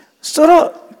ဆိုတော့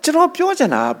ကျွန်တော်ပြောချင်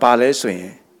တာကဘာလဲဆိုရ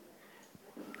င်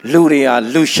လူတွေဟာ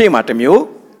လူရှိမှတစ်မျိုး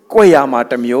ကိုယ်ရမှာ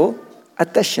တစ်မျိုးအ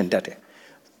သက်ရှင်တတ်တယ်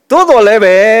သို့တော်လည်း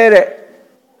ပဲတဲ့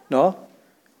နော်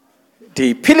ဒီ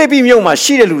ဖိလိပ္ပိမြို့မှာ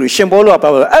ရှိတဲ့လူတွေရှင်ပေါလုက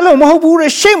ပြောတယ်အဲ့လိုမဟုတ်ဘူး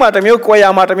တဲ့ရှိမှတစ်မျိုးကိုယ်ရ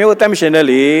မှာတစ်မျိုးအသက်မရှင်တဲ့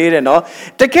လေတဲ့နော်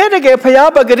တကယ်ဖျား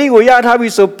ပဂတိကိုရထားပြီ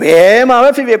ဆိုဘယ်မှာပဲ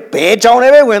ဖြစ်ဘယ်ကြောင်လ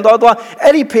ည်းပဲဝင်သွား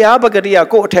အဲ့ဒီဖျားပဂတိက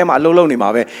ကိုယ့်အထဲမှာအလုံးလုံးနေမှာ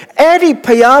ပဲအဲ့ဒီ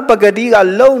ဖျားပဂတိက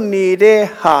လုံနေတဲ့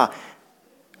ဟာ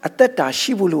အသက်တာ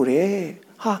ရှိဘူးလို့တဲ့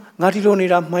ဟာငါဒီလိုနေ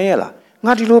တာမှန်ရဲ့လား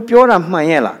ငါဒီလိုပြောတာမှန်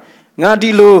ရဲ့လားငါဒီ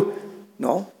လို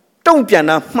နော်တုံ့ပြန်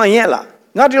တာမှန်ရဲ့လား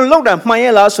ငါဒီလိုလောက်တာမှန်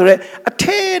ရဲ့လားဆိုတော့အ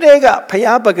ထဲတွေက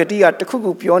ဖျားပဂတိကတခု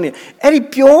ခုပြောနေအဲ့ဒီ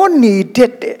ပြောနေတဲ့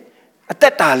အသ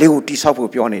က်တာလေးကိုတိဆောက်ဖို့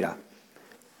ပြောနေတာ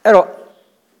အဲ့တော့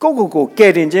ကိုက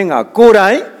ယ်တင်ခြင်းကကိုယ်တို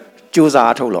င်ကြိုးစား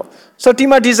အားထုတ်လို့ဆိုဒီ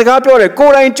မှာဒီစကားပြောတယ်ကို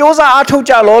ယ်တိုင်ကြိုးစားအားထုတ်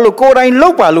ကြလို့ကိုယ်တိုင်လု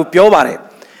ပ်ပါလို့ပြောပါတယ်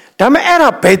ဒါပေမဲ့အဲ့ဒါ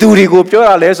ဘယ်သူတွေကိုပြော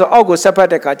တာလဲဆိုအောက်ကိုဆက်ဖတ်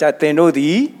တဲ့ခါကျသင်တို့သ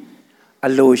ည်အ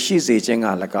လိုရှိစေခြင်းက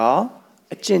၎င်း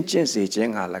အကျင့်ကျင့်စေခြ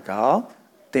င်းက၎င်း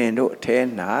သင်တို့အထဲ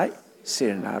၌စေ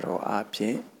ရနာတော်အပြ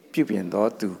င်ပြုပြင်သော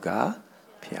သူက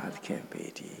ဖျားသခင်ပေ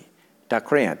သည်ဒါခ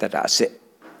ရိယန်တတ်တာအစစ်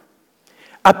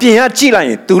အပြင်ကကြည့်လိုက်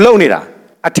ရင်သူလုံနေတာ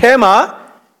အထဲမှာ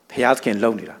ဖျားသခင်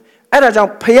လုံနေတာအဲ့ဒါကြော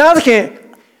င့်ဖျားသခင်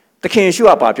သခင်ယေရှု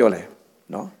ကပြောလဲ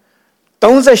နော်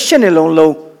38နှစ်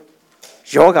လုံး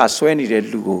ယောဂဆွဲနေတဲ့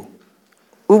လူကို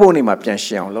ဥပုံနေမှာပြန်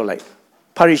ရှင်းအောင်လုပ်လိုက်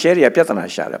ပါရီရှဲတွေကပြဿနာ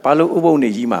ရှာတယ်ဘာလို့ဥပုံနေ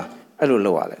ကြီးမှာအဲ့လို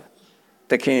လုပ်ရလဲ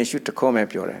သခင်ယေရှုတခေါ်မဲ့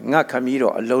ပြောတယ်ငါခမည်း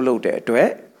တော်အလုံးလုံးတဲ့အတွက်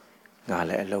ငါ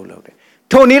လည်းအလုံးလုံးတယ်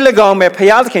ထိုနည်း၎င်းပဲ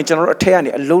ဖျားသခင်ကျွန်တော်တို့အထက်က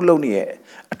နေအလုံးလုံးနေတဲ့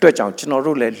အတွက်ကြောင့်ကျွန်တော်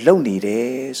တို့လည်းလုံနေတယ်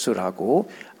ဆိုတာကို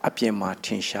အပြင်မှာထ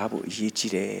င်ရှားဖို့အရေး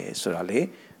ကြီးတယ်ဆိုတာလေ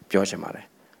ပြောချင်ပါတယ်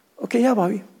โอเคရပါ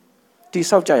ပြီတိ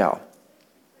ဆောက်ကြရအောင်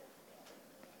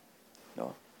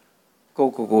နော်ကို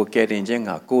ကဲတင်ခြင်း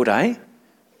ကကိုယ်တိုင်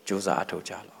ကြိုးစားအထောက်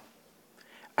ကြလို့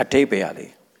အတိတ်ပဲရလေ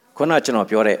ခုနကျွန်တော်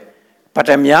ပြောတဲ့ပတ္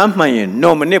တမြားမှန်ရင်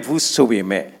နော်မနစ်ဘူးဆိုပေ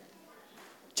မဲ့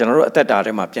ကျွန်တော်တို့အသက်တာ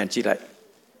ထဲမှာပြန်ကြည့်လိုက်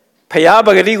ဖျားပ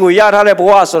ဂတိကိုရထားတဲ့ဘ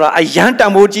ဝဆိုတာအယံတ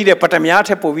န်ဖိုးကြီးတဲ့ပတ္တမြားထ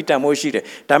က်ပိုပြီးတန်ဖိုးရှိတယ်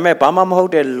ဒါပေမဲ့ဘာမှမဟု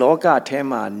တ်တဲ့လောကထဲ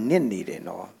မှာနစ်နေတယ်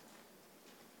နော်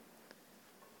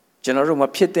ကျွန်တော်တို့မ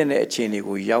ဖြစ်တဲ့အခြေအနေ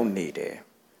ကိုရောက်နေတယ်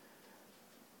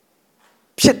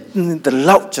ဖြစ်တဲ့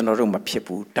လောက်ကျွန်တော်တို့မဖြစ်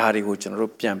ဘူးဒါတွေကိုကျွန်တော်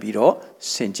တို့ပြန်ပြီးတော့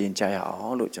ဆင်ခြင်ကြရအော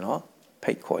င်လို့ကျွန်တော်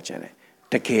ဖိတ်ခေါ်ခြင်းတယ်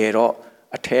တကယ်တော့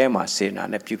အထဲမှာစေနာ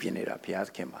နဲ့ပြုပြင်နေတာဘုရားသ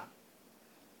ခင်ပါ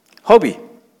ဟုတ်ပြီ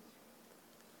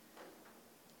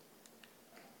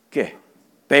ကဲ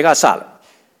ဘယ်ကစလဲ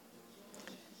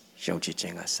ယုံကြည်ခြ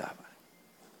င်းကစပါ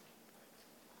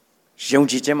ယုံ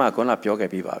ကြည်ခြင်းမှာခုနပြောခဲ့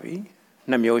ပြီးပါပြီ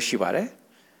နှစ်မျိုးရှိပါတယ်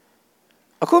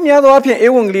အခုများသောအားဖြင့်ဧ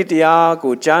ဝံဂေလိတရား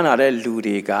ကိုကြားနာတဲ့လူ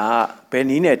တွေကဘယ်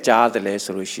နည်းနဲ့ကြားတယ်လဲ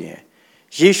ဆိုလို့ရှိရင်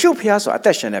ယေရှုဖျားဆိုအသ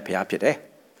က်ရှင်တဲ့ဖျားဖြစ်တယ်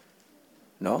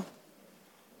နော်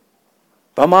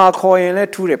ဗမာခေါ်ရင်လ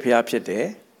ည်းထူးတဲ့ဖျားဖြစ်တယ်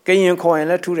ကရင်ခေါ်ရင်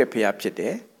လည်းထူးတဲ့ဖျားဖြစ်တ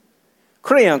ယ်ခ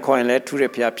ရစ်ယာန်ခေါ်ရင်လည်းထူး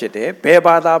တဲ့ဖျားဖြစ်တယ်ဘယ်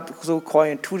ဘာသာဆိုခေါ်ရ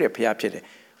င်ထူးတဲ့ဖျားဖြစ်တယ်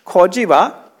ခေါ်ကြည့်ပါ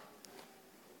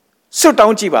စွတ်တော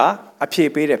င်းကြည့်ပါအဖြေ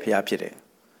ပေးတဲ့ဖျားဖြစ်တယ်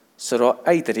ဆိုတော့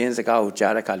အဲ့ဒီသတင်းစကားကို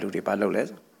ကြားတဲ့အခါလူတွေဘာလုပ်လဲ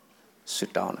စွ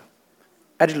တ်တောင်းတယ်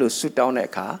အဲ့ဒီလိုဆုတောင်းတဲ့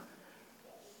အခါ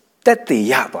တက်တည်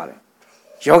ရသွားတယ်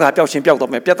ယောဂပျောက်ခြင်းပျောက်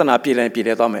သွားမယ်ပြဿနာပြေလ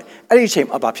ည်သွားမယ်အဲ့ဒီအချိန်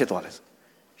ဘာဖြစ်သွားလဲ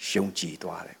ယုံကြည်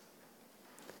သွားတယ်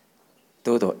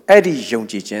သို့တော့အဲ့ဒီယုံ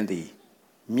ကြည်ခြင်းသည်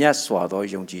မြတ်စွာသော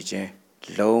ယုံကြည်ခြင်း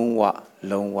လုံးဝ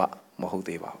မဟုတ်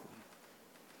သေးပါဘူး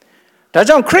ဒါ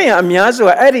ကြောင့်ခရစ်ယာန်အများစုက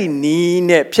အဲ့ဒီနီး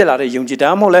နဲ့ဖြစ်လာတဲ့ယုံကြည်တာ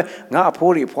မဟုတ်လဲငါအ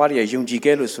ဖိုးတွေဖွားတွေယုံကြည်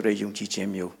ခဲ့လို့ဆိုတဲ့ယုံကြည်ခြင်း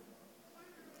မျိုး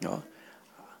နော်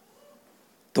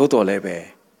သို့တော်လည်းပဲ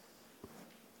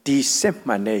ဒီစစ်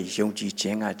မှန်တဲ့ယုံကြည်ခြ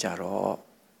င်းကကြတော့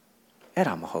အဲ့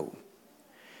ဒါမဟုတ်ဘူး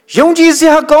ယုံကြည်စ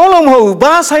ရာကောင်းလို့မဟုတ်ဘူး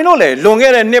ဘာဆိုင်လို့လဲလွန်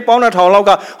ခဲ့တဲ့နှစ်ပေါင်း1000လောက်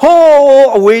ကဟိုး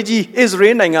အဝေးကြီးဣသရေ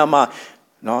လနိုင်ငံမှာ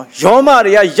နော်ယောမ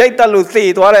တွေကရိုက်တက်လို့သေ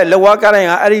သွားတဲ့လဝကတိုင်း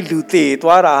ကအဲ့ဒီလူသေ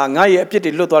သွားတာငါရဲ့အပြစ်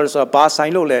တွေလွတ်သွားတယ်ဆိုတာဘာဆို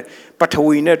င်လို့လဲပထ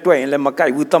ဝီနဲ့တွက်ရင်လည်းမကို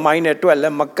က်ဘူးသမိုင်းနဲ့တွက်လ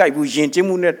ည်းမကိုက်ဘူးယဉ်ကျေး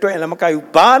မှုနဲ့တွက်ရင်လည်းမကိုက်ဘူး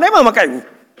ဘာနဲ့မှမကိုက်ဘူး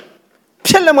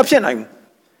ဖြစ်လည်းမဖြစ်နိုင်ဘူး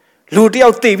လူတယော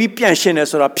က်သေပြီးပြန်ရှင်တယ်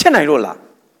ဆိုတာဖြစ်နိုင်လို့လား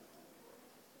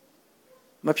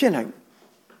မဖြစ်နိုင်ဘူး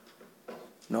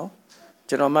နော်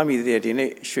ကျွန်တော်မှတ်မိသေးတယ်ဒီနေ့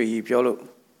ရွှေကြီးပြောလို့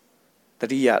တ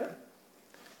တိယ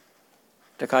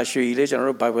တခါရွှေကြီးလေးကျွန်တော်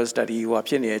တို့ Bible study ဟို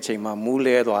ဖြစ်နေတဲ့အချိန်မှာမူး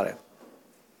လဲသွားတယ်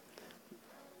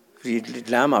ဒီ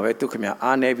လမ်းမှာပဲသူခင်ဗျာ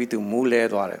အားနေပြီးသူမူးလဲ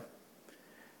သွားတယ်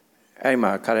အဲ့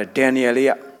မှာခါတဲ့ Daniel လေး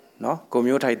ကနော်ကို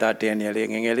မျိုးထိုက်သား Daniel လေး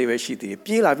ငယ်ငယ်လေးပဲရှိသေးတယ်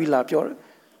ပြေးလာပြီးလာပြောတယ်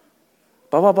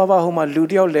ဘာဟိုမှာလူ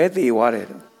တယောက်လဲသေးသွားတယ်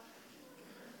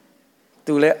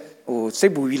သူလည်းဟိုစိ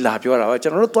တ်ပူပြီးလာပြောတာပဲကျွ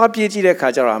န်တော်တို့သွားပြေးကြည့်တဲ့ခါ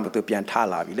ကျတော့သူပြန်ထ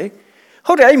လာပြီလေ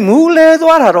ဟုတ်တယ်အဲ့မူးလဲ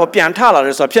သွားတာတော့ပြန်ထလာတ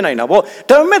ယ်ဆိုတာဖြစ်နိုင်တာပေါ့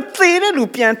ဒါပေမဲ့သေတဲ့လူ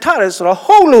ပြန်ထတယ်ဆိုတော့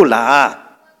ဟုတ်လို့လား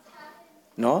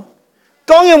နော်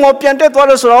ကောင်းကင်ဘုံပြန်တက်သွား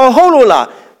တယ်ဆိုတော့ဟုတ်လို့လား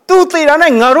သူသေတာ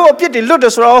နဲ့ငါတို့အပြစ်တွေလွတ်တ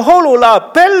ယ်ဆိုတော့ဟုတ်လို့လား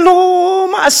ဘယ်လို့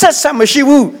မှအဆက်မရှိ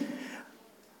ဘူး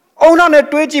အုံနောက်နဲ့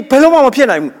တွေးကြည့်ဘယ်လို့မှမဖြစ်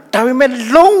နိုင်ဘူးဒါပေမဲ့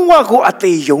လုံးဝကိုအ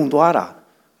သေးယုံသွားတာ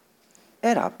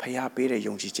အဲ့ဒါဖျားပေးတဲ့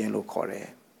ယုံကြည်ခြင်းလို့ခေါ်တယ်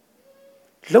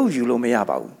လှုပ်ယူလို့မရ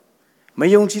ပါဘူးမ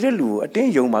ယုံကြည်တဲ့လူကိုအတ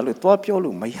င်းယုံပါလို့သွားပြော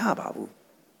လို့မရပါဘူး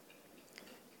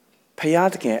ဖျား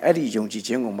သခင်အဲ့ဒီယုံကြည်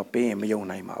ခြင်းကိုမပေးရင်မယုံ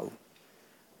နိုင်ပါဘူး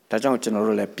ဒါကြောင့်ကျွန်တော်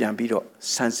တို့လည်းပြန်ပြီးတော့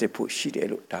ဆန်းစစ်ဖို့ရှိတယ်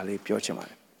လို့ဒါလေးပြောချင်ပါ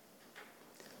တယ်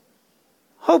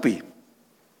ဟုတ်ပြီ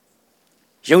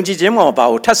ယုံကြည်ခြင်းမှာဘာ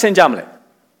ကိုထပ်ဆင့်ကြမလဲ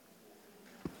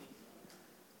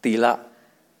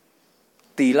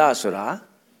သီလဆိုတာ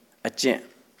အကျ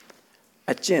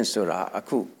င့်ဆိုတာအ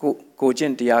ခုကိုကျ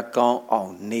င့်တရားကောင်းအော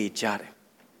င်နေကြတယ်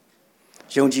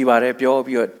ယုံကြည်ပါတယ်ပြော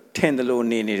ပြီးတော့ထင်တယ်လို့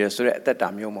နေတယ်ဆိုတဲ့အသက်တာ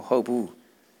မျိုးမဟုတ်ဘူး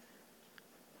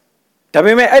ဒါ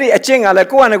ပေမဲ့အဲ့ဒီအကျင့်ကလည်း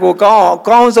ကိုယ့်အနေကို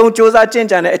ကောင်းဆုံးစ조사ကျင့်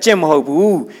ကြံတဲ့အကျင့်မဟုတ်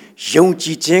ဘူးယုံကြ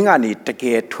ည်ခြင်းကနေတက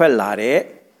ယ်ထွက်လာတဲ့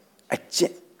အကျ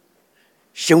င့်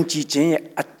ယုံကြည်ခြင်းရဲ့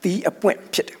အသီးအပွင့်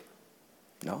ဖြစ်တယ်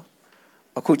နော်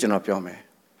အခုကျွန်တော်ပြောမယ်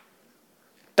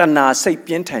တဏှာစိတ်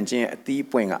ပြင်းထန်ခြင်းရဲ့အသီးအ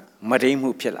ပွင့်ကမဒိမှု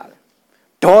ဖြစ်လာတယ်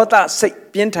ဒေါသစိတ်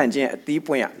ပြင်းထန်ခြင်းရဲ့အသီးအ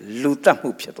ပွင့်ကလူတက်မှု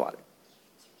ဖြစ်သွားတယ်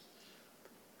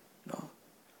နော်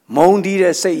မုန်းတီး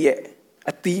တဲ့စိတ်ရဲ့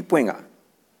အသီးအပွင့်က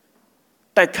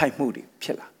တိုက်ခိုက်မှုတွေဖြ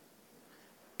စ်လာ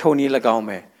ထုံနည်း၎င်း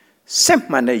ပဲစစ်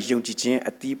မှန်တဲ့ယုံကြည်ခြင်း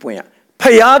အသီးပွင့်ကဖ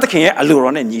ယားသခင်ရဲ့အလို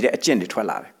တော်နဲ့ညီတဲ့အကျင့်တွေထွက်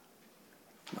လာတယ်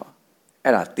နော်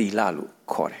အဲ့ဒါတီလလို့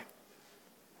ခေါ်တယ်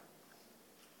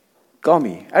ကောင်း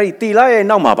ပြီအဲ့ဒီတီလရဲ့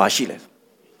နောက်မှာပါရှိလဲ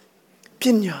ပ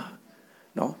ညာ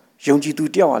နော်ယုံကြည်သူ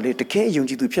တယောက်ဟာလေတကယ်ယုံ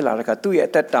ကြည်သူဖြစ်လာတဲ့အခါသူ့ရဲ့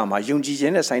အသက်တာမှာယုံကြည်ခြ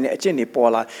င်းနဲ့ဆိုင်တဲ့အကျင့်တွေ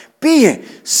ပေါ်လာပြီးရင်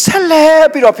ဆက်လက်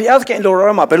ပြီးတော့ဘုရားသခင်အလို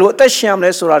တော်မှာဘယ်လိုအသက်ရှင်ရမ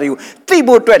လဲဆိုတာတွေကိုသိ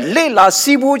ဖို့အတွက်လေ့လာ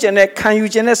စီးပူးခြင်းနဲ့ခံယူ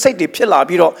ခြင်းနဲ့စိတ်တွေဖြစ်လာ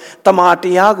ပြီးတော့တမန်တ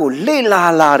ရားကိုလေ့လာ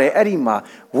လာတယ်အဲ့ဒီမှာ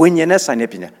ဝိညာဉ်နဲ့ဆိုင်တဲ့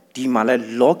ပညာဒီမှာလဲ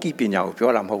လောကီပညာကို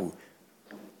ပြောတာမဟုတ်ဘူး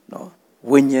နော်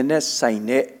ဝိညာဉ်နဲ့ဆိုင်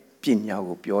တဲ့ပညာ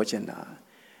ကိုပြောချင်တာ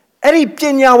အဲ့ဒီပ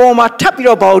ညာပေါ်မှာထပ်ပြီး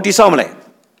တော့ဘာကိုတည်ဆောက်မလဲ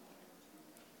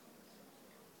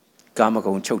ကာမ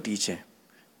ဂုဏ်ချုပ်တီးခြင်း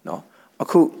နော်အ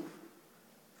ခု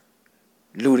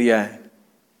လူရ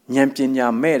ဉာဏ်ပညာ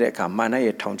မဲ့တဲ့အခါမာန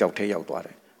ရဲ့ထောင်ချောက်ထဲရောက်သွားတ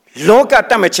ယ်လောက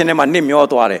တတ်မဲ့ခြင်းထဲမှာနစ်မျော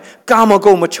သွားတယ်ကာမ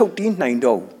ဂုဏ်မချုပ်တီးနိုင်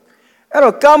တော့ဘူးအဲ့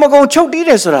တော့ကာမဂုဏ်ချုပ်တီးတ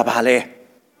ယ်ဆိုတာဘာလဲ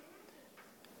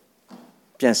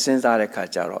ပြန်စဉ်းစားတဲ့အခါ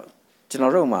ကျတော့ကျွန်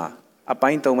တော်တို့မှာအပို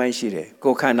င်း၃ပိုင်းရှိတယ်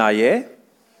ကိုယ်ခန္ဓာရဲ့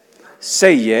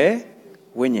စိတ်ရဲ့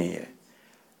ဝိညာဉ်ရဲ့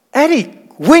အဲ့ဒီ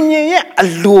ဝိညာဉ်ရဲ့အ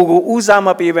လိုကိုဦးစားမ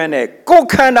ပေးဘဲနဲ့ကိုယ်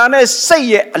ခန္ဓာနဲ့စိတ်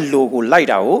ရဲ့အလိုကိုလိုက်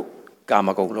တာကိုကာမ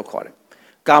ဂုဏ်လို့ခေါ်တယ်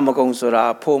ကာမဂုဏ်ဆိုတာ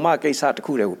ဖိုမကိစ္စတစ်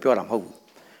ခုတည်းကိုပြောတာမဟုတ်ဘူး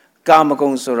ကာမဂု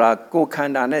ဏ်ဆိုတာကိုယ်ခ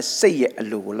န္ဓာနဲ့စိတ်ရဲ့အ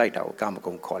လိုကိုလိုက်တာကိုကာမ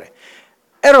ဂုဏ်ခေါ်တယ်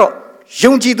အဲ့တော့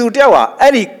ယုံကြည်သူတယောက်ဟာ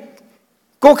အဲ့ဒီ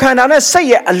ကိုယ်ခန္ဓာနဲ့စိတ်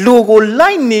ရဲ့အလိုကို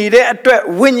လိုက်နေတဲ့အတွက်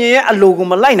ဝိညာဉ်ရဲ့အလိုကို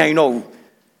မလိုက်နိုင်တော့ဘူး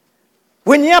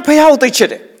ဝိညာဉ်ကဖျားကိုသိချစ်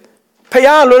တယ်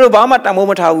ဖျားလို့ဘာမှတန်ဖိုး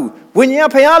မထားဘူးဝိညာဉ်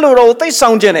ကဖျားလို့တော့သိဆော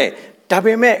င်ခြင်းတယ်ဒါ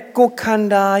ပေမဲ့ကိုယ်ခန္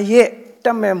ဓာရဲ့တ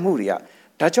တ်မဲ့မှုတွေက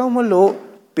ဒါကြောင့်မလို့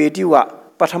ပေတရုက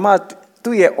ပထမ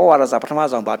သူ့ရဲ့ဩဝါဒစာပထမ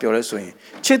ဆုံးဘာပြောလဲဆိုရင်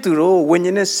ချစ်သူတို့ဝိညာ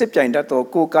ဉ်နဲ့စစ်ပြိုင်တတ်သော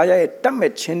ကိုယ်ကာယရဲ့တတ်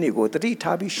မဲ့ခြင်းတွေကိုတတိ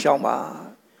ထားပြီးရှောင်ပါ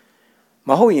မ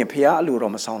ဟုတ်ရင်ဖျားအလို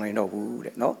တော့မဆောင်နိုင်တော့ဘူး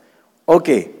တဲ့နော်โอเค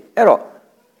အဲ့တော့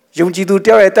ယုံကြည်သူတ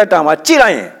ယောက်ရဲ့တတ်တာမှာကြည့်လို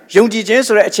က်ရင်ယုံကြည်ခြင်း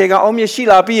ဆိုတဲ့အခြေခံအောင်မြင်ရှိ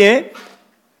လာပြီးရင်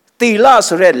သီလ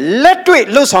ဆိုတဲ့လက်တွေ့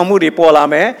လှုပ်ဆောင်မှုတွေပေါ်လာ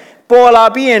မယ်ပေါ်လာ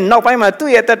ပြီးရင်နောက်ပိုင်းမှာသူ့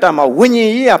ရဲ့တတ်တာမှာဝိညာ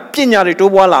ဉ်ရေးရပညာတွေ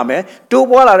တိုးပွားလာမယ်တိုး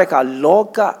ပွားလာတဲ့အခါလော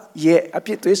ကရဲ့အဖြ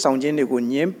စ်သွေးဆောင်ခြင်းတွေကို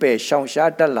ညှင်းပယ်ရှောင်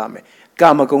ရှားတတ်လာမယ်ကာ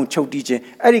မဂုဏ်ချုပ်တီးခြင်း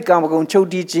အဲ့ဒီကာမဂုဏ်ချုပ်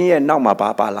တီးခြင်းရဲ့နောက်မှာဘာ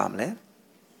ပါလာမလဲ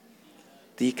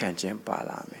သီးခံခြင်းပါ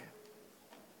လာမယ်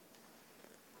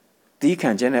သီးခံ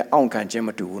ခြင်းနဲ့အောင့်ခံခြင်းမ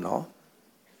တူဘူးနော်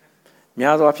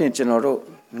များသောအားဖြင့်ကျွန်တော်တို့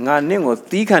ငါနင့်ကို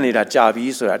သီးခံနေတာကြာပြီ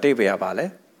ဆိုတာအတိတ်ပဲပါလေ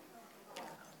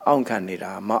အောင့်ခံနေ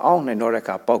တာမအောင့်နိုင်တော့တဲ့အ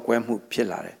ခါပောက်ကွဲမှုဖြစ်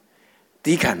လာတယ်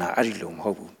သီးခံတာအဲ့ဒီလိုမ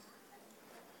ဟုတ်ဘူး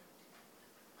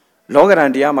လောကရ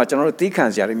န်တရားမှာကျွန်တော်တို့သီးခံ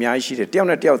စရာတွေအများကြီးရှိတယ်တယောက်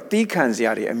နဲ့တယောက်သီးခံစ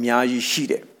ရာတွေအများကြီးရှိ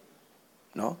တယ်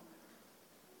နော်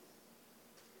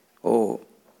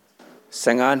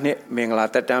15နှစ်မင်္ဂလာ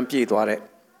တက်တန်းပြည့်သွားတဲ့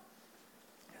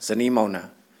ဇနီးမောင်နှံ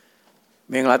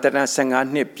မင်္ဂလာတက်တန်း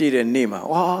15နှစ်ပြည့်တဲ့နေ့မှာ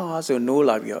ဝါဆိုနိုး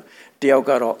လာပြီးတော့တယောက်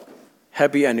ကတော့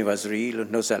happy anniversary လို့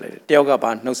နှုတ်ဆက်လိုက်တယ်တယောက်က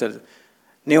ဘာနှုတ်ဆက်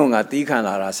နင်းကသီးခံ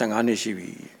လာတာ15နှစ်ရှိပြီ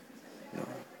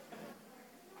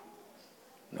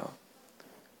နော်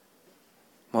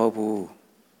မဟုတ်ဘူး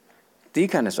သီး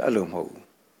ခံတယ်ဆိုအဲ့လိုမဟုတ်ဘူး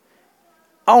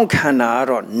အောင့်ခံတာက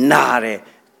တော့နာတယ်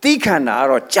သီးခံတာက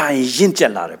တော့ကြာရင်ရင့်ကျ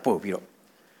က်လာတယ်ပို့ပြီးတော့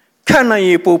ခံနိုင်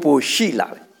ရပို့ရှိလာ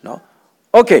တယ်နော်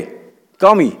โอเค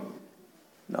ကောင်းပြီ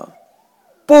နော်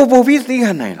ပို့ပြီးသီး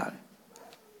ခံနိုင်လာတယ်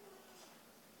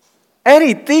အဲ့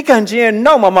ဒီသီးခံခြင်းရဲ့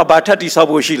နောက်မှာဘာထပ်တိဆောက်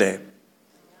ဖို့ရှိလဲ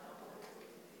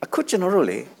အခုကျွန်တော်တို့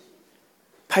လေ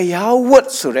ဖယားဝတ်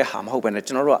ဆိုတဲ့ဟာမဟုတ်ဘဲနဲ့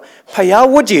ကျွန်တော်တို့ကဖယား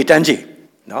ဝတ်ကြီးတန်းကြီး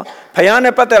နော်ဖယား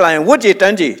နဲ့ပတ်သက်လာရင်ဝတ်ကြီးတ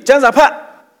န်းကြီးကျမ်းစာဖတ်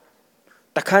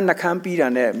တခန်းနှခမ်းပြီးတာ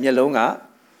နဲ့မျက်လုံးက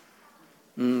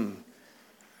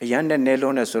အရန်နဲ့နဲ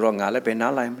လုံးနဲ့ဆိုတော့ငါလည်းဘယ်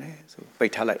နားလိုက်မလဲဆိုပိ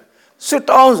တ်ထားလိုက်စွတ်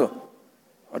တောင်းဆို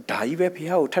ဒါကြီးပဲဖ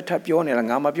ယားကိုထပ်ပြောနေတာ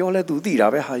ငါမပြောလဲသူသိတာ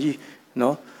ပဲဟာကြီး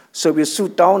နော်ဆိုပြီးစွ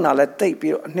တ်တောင်းတာလည်းတိတ်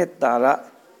ပြီးတော့အနှစ်သာရ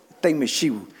တိတ်မရှိ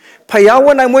ဘူးဖယားဝ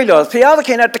တ်နိုင်မွေးလို့ဖယားသခ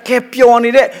င်ကတကယ်ပျော်နေ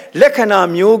တဲ့လက္ခဏာ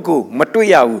မျိုးကိုမတွေ့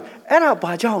ရဘူးအဲ့ဒါ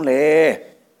ဘာကြောင့်လဲ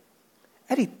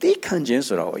အဲ့ဒီသိခံခြင်း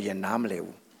ဆိုတော့အရင်နားမလဲ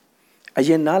ဘူးအရ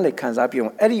င်နားလေခံစားပြီးအော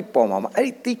င်အဲ့ဒီပေါ်မှာအဲ့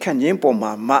ဒီသိခံခြင်းပေါ်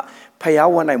မှာမှဖယား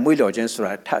ဝတ်နိုင်မွေးလို့ခြင်းဆို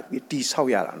တာထပ်ပြီးတိဆောက်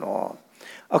ရတာနော်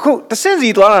အခုတဆင့်စီ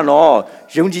သွားတာနော်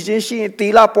ယုံကြည်ခြင်းရှိရင်တီ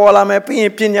လာပေါ်လာမယ်ပြီးရ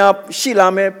င်ပညာရှိလာ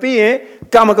မယ်ပြီးရင်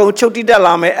ကာမဂုဏ်ချုပ်တိတတ်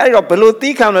လာမယ်အဲ့တော့ဘယ်လိုသိ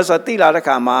ခံလဲဆိုတာသိလာတဲ့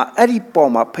ခါမှာအဲ့ဒီ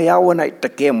ပေါ်မှာဖယားဝတ်နိုင်တ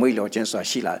ကယ်မွေးလို့ခြင်းဆိုတာ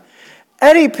ရှိလာတယ်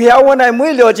အဲ့ဒီဖျားဝန်တိုင်း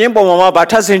မွေးလျော်ခြင်းပုံမှာဘာ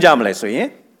ထပ်ဆင်းကြမလဲဆိုရင်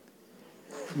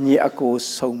ညီအကို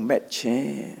ဆုံမဲ့ခြ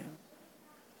င်း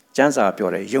ကျမ်းစာပြော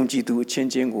တယ်ယုံကြည်သူအချင်း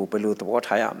ချင်းကိုဘယ်လိုသဘော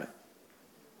ထားရမလဲ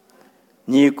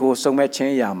ညီကိုဆုံမဲ့ခြ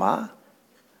င်းရာမှာ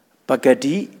ပဂ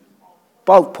တိ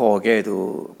ပေါက်ဖော်ခဲ့သူ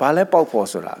ဘာလဲပေါက်ဖော်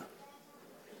ဆိုတာ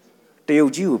တရု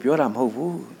တ်ကြီးကိုပြောတာမဟုတ်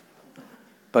ဘူး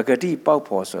ပဂတိပေါက်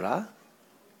ဖော်ဆိုတာ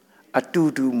အတူ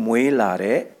တူမွေးလာ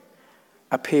တဲ့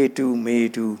အဖေတူမေ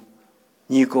တူ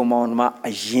ညီကိုမောင်နှမ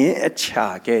အရင်အချာ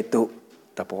ခဲ့သူ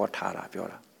သဘောထားတာပြော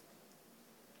တာ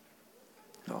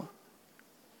နော်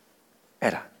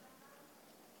အဲ့ဒါ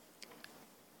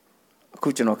အခု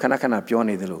ကျွန်တော်ခဏခဏပြော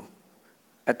နေသလို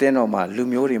အတင်းတော်မှာလူ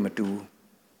မျိုးတွေမတူ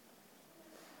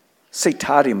စိတ်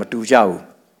ထားတွေမတူကြဘူး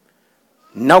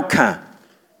နောက်ခံ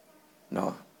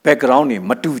နော် background တွေ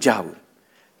မတူကြဘူး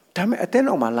ဒါပေမဲ့အတင်း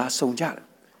တော်မှာလာဆုံကြတယ်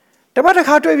တပတ်တစ်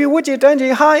ခါတွေ့ပြီးဝတ်ကြည်တန်းကြ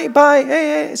ည် hi bye အ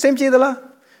ဆင်ပြေသလား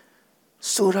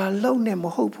ဆိုတာလုံးနဲ့မ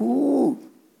ဟုတ်ဘူး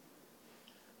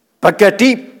ပဂတိ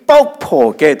ပေါက်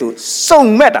ဖော်ခဲ့သူစုံ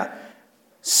မဲ့တာ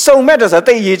ဆို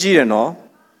တိတ်ရေးကြီးတယ်နော်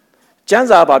ကျမ်း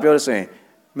စာဘာပြောလဲဆိုရင်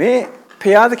မင်း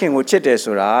ဖျားသခင်ကိုချစ်တယ်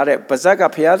ဆိုတာတဲ့ပါဇက်က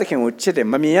ဖျားသခင်ကိုချစ်တယ်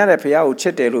မမြင်ရတဲ့ဖျားကိုချ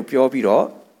စ်တယ်လို့ပြောပြီးတော့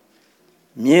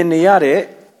မြင်နေရတဲ့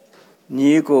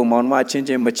ညီကိုမောင်နှမချင်း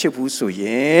ချင်းမချစ်ဘူးဆိုရ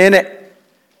င်တဲ့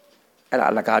အဲ့ဒါ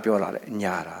အလကားပြောလာတယ်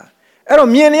ညာတာအဲ့တော့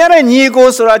မြင်နေရတဲ့ညီကို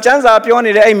ဆိုတာကျမ်းစာပြော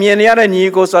နေတဲ့အဲ့မြင်နေရတဲ့ညီ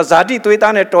ကိုဆိုတာဇာတိသွေး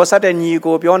သားနဲ့တော်ဆက်တဲ့ညီ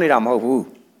ကိုပြောနေတာမဟုတ်ဘူး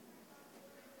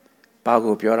ဘာ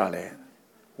ကိုပြောတာလဲ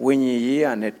ဝိညာဉ်ရေးရ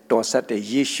နဲ့တော်ဆက်တဲ့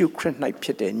ယေရှုခရစ်၌ဖြ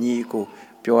စ်တဲ့ညီကို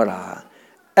ပြောတာ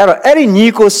အဲ့တော့အဲ့ဒီညီ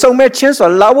ကိုစုံမဲ့ချင်းဆို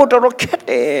တာလာဖို့တော်တော်ခက်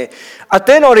တယ်အသ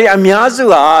င်းတော်တွေအများစု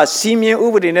ဟာစီမင်းဥ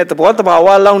ပဒေနဲ့သဘောတဘာဝ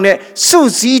လောက်နဲ့စု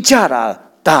စည်းကြတာ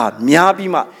ဒါများ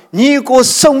ပြီးမှညီကို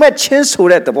စုံမဲ့ချင်းဆို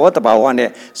တဲ့သဘောတဘာဝနဲ့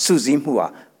စုစည်းမှုဟာ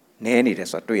နည်းနေတယ်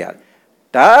ဆိုတာတွေ့ရတယ်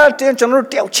ဒါတင်ကျွန်တော်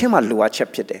တို့တယောက်ချင်းမှလိုအပ်ချက်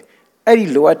ဖြစ်တယ်အဲ့ဒီ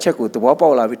လိုအပ်ချက်ကိုသဘောပေါ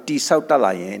က်လာပြီးတိဆောက်တတ်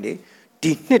လာရင်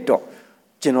ဒီနှစ်တော့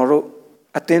ကျွန်တော်တို့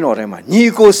အသင်းတော်ထဲမှာညီ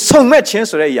ကိုစုံမဲ့ချင်း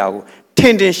ဆိုတဲ့အရာကိုထ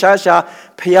င်ထင်ရှားရှား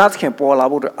ဖျားသခင်ပေါ်လာ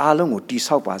ဖို့အတွက်အားလုံးကိုတိ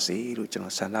ဆောက်ပါစေလို့ကျွန်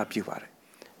တော်ဆန္ဒပြုပါတယ်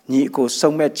ညီကို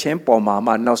စုံမဲ့ချင်းပေါ်မှာ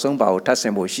မှနောက်ဆုံးပါကိုထပ်ဆ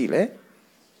င်ဖို့ရှိလေ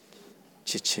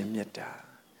ချစ်ချင်းမြတ်တာ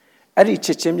အဲ့ဒီချ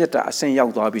စ်ချင်းမြတ်တာအဆင့်ရော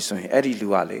က်သွားပြီဆိုရင်အဲ့ဒီလူ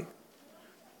ကလေ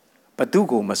ဘသူ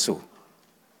ကိုမဆို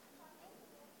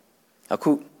အ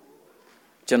ခု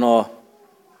ကျွန်တော်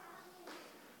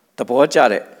သဘောကျ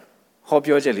တဲ့ဟော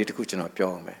ပြောချက်လေးတစ်ခုကျွန်တော်ပြော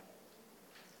အောင်မယ်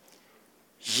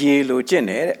ရေလိုကျင့်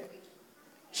တယ်တဲ့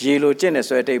ရေလိုကျင့်တယ်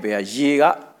ဆိုတဲ့အဓိပ္ပာယ်ကရေက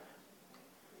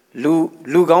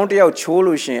လူကောင်းတယောက်ချိုး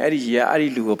လို့ရှင်အဲ့ဒီရေကအဲ့ဒီ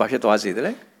လူကိုဘာဖြစ်သွားစေတယ်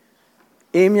လဲ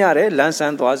အေးမြတယ်လန်းဆ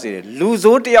န်းသွားစေတယ်လူ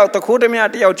ဆိုးတယောက်တခိုးတမ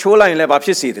တယောက်ချိုးလိုက်ရင်လည်းဘာဖြ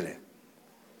စ်စေတယ်လဲ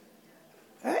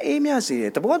အေးမြစေတ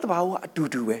ယ်တဘောတဘာဝအတူ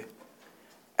တူပဲ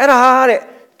အဲ့ဒါတဲ့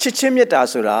ချစ်ချင်းမြတ်တာ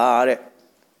ဆိုတာတဲ့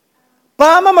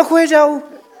ဘာမှမခွဲကြဘူး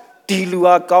ဒီလူက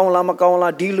ကောင်းလားမကောင်း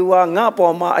လားဒီလူကငါ့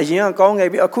ပေါ်မှာအရင်ကကောင်းခဲ့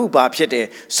ပြီအခုဘာဖြစ်တယ်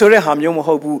ဆိုတဲ့ဟာမျိုးမ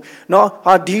ဟုတ်ဘူးเนาะ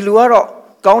ဟာဒီလူကတော့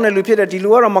ကောင်းတဲ့လူဖြစ်တယ်ဒီလူ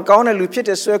ကတော့မကောင်းတဲ့လူဖြစ်တ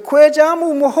ယ်ဆိုရယ်ခွဲခြားမှု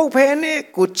မဟုတ်ဘဲနဲ့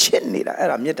ကိုချစ်နေတာအဲ့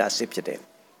ဒါမေတ္တာစစ်ဖြစ်တယ်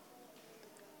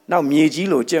နောက်မြေကြီး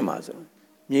လိုကျင့်ပါဆို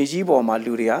မြေကြီးပေါ်မှာ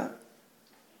လူတွေက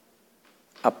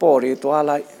အပေါ်တွေသွား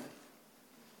လိုက်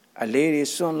အလေးတွေ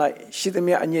စွန့်လိုက်ရှိသ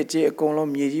မျှအညစ်အကြေးအကုန်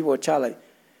လုံးမြေကြီးပေါ်ချလိုက်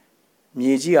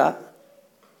မြေကြီးက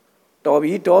တော်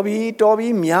ပြီ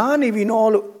များနေပြီနော်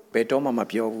လို့ဘယ်တော့မှမ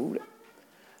ပြောဘူးတဲ့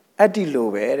အဲ့ဒီလို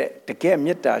ပဲတဲ့တကယ်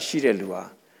မေတ္တာရှိတဲ့လူဟာ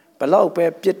ဘလောက်ပဲ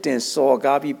ပြစ်တင်စော်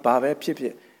ကားပြီးဘာပဲဖြစ်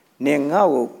နေငါ့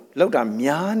ကိုလောက်တာ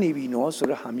များနေပြီနော်ဆို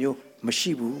တဲ့ဟာမျိုးမ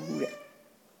ရှိဘူးတဲ့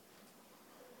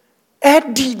အဲ့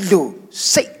ဒီလို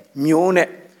စိတ်မျိုးနဲ့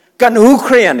ကနဦးခ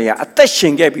ရိယန်တွေကအသက်ရှ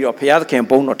င်ခဲ့ပြီးတော့ဘုရားသခင်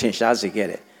ဘုန်းတော်ထင်ရှားစေခဲ့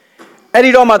တယ်အဲ့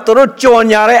ဒီတော့မှသူတို့ကြော်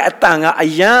ညာတဲ့အတန်ကအ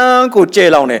ယံကိုကျဲ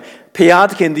လောင်တယ်ဘုရား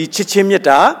သခင်ဒီချစ်ချင်းမြတ်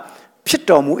တာဖြစ်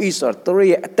တော်မူ၏ဆိုတော့သူတို့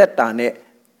ရဲ့အသက်တာနဲ့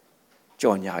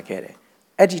ကြော်ညာခဲ့တယ်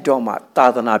အဲ့ဒီတော့မှသာ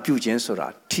သနာပြုခြင်းဆိုတာ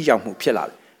ထိရောက်မှုဖြစ်လာတ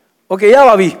ယ်โอเคရ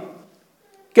ပါပြီ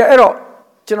ကဲအဲ့တော့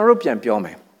ကျွန်တော်တို့ပြန်ပြောမ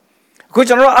ယ်အခု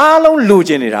ကျွန်တော်တို့အားလုံးလို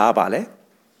ချင်နေတာကဘာလဲ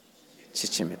ချ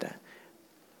စ်ချင်းမြတ်တာ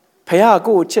ဖခင်က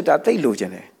ကိုယ့်ကိုချစ်တာသိလိုချ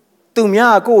င်တယ်သူ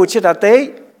များကကိုယ့်ကိုချစ်တာသိ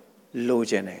လို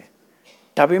ချင်တယ်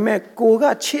ဒါပေမဲ့ကိုက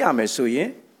ချစ်ရမယ်ဆိုရင်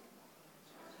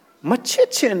မချစ်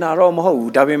ချင်တာတော့မဟုတ်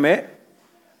ဘူးဒါပေမဲ့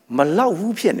မလောက်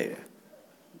ဘူးဖြစ်နေတယ်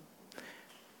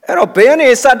အဲ့တော့ဘယ်ကနေ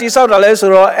စတိဆောက်တာလဲဆို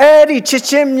တော့အဲ့ဒီချစ်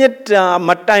ချင်းမြတ်တာမ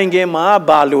တိုင်ခင်မှာ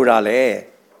ဘာလိုတာလဲ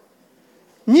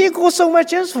ညီကိုစုံမ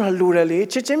ချင်းဆိုတာလိုတယ်လေ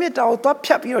ချစ်ချင်းမြတ်တာကိုသွားဖြ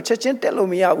တ်ပြီးတော့ချစ်ချင်းတက်လို့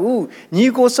မရဘူးညီ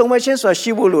ကိုစုံမချင်းဆိုတာ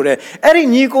ရှိဖို့လိုတယ်အဲ့ဒီ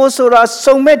ညီကိုဆိုတာ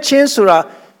စုံမချင်းဆိုတာ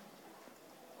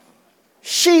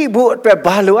ရှိဖို့အတွက်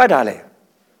ဘာလိုအပ်တာလဲ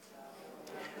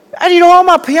အဲ့ဒီတော့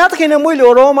မှဘုရားသခင်နဲ့မွေး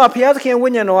လို့တော့မှဘုရားသခင်ဝိ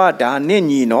ညာဉ်တော်ကဒါနင့်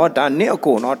ညီနော်ဒါနင့်အ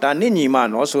ကိုနော်ဒါနင့်ညီမ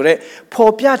နော်ဆိုတဲ့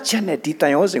ဖော်ပြချက်နဲ့ဒီတ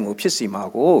န်ရောစင်ကိုဖြစ်စီမှာ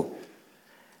ကို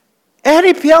အဲ့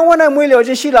ဒီဘုရားဝိညာဉ်မွေးလို့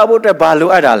ချင်းရှိလာဖို့အတွက်ဘာလို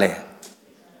အပ်တာလဲ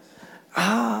အ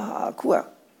ခုက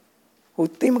ဟို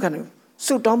သိမခံဘူး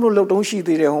စွတ်တောင်းလို့လှုပ်တုံးရှိ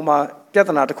သေးတယ်ဟိုမှာပြ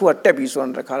ဿနာတစ်ခုကတက်ပြီးဆို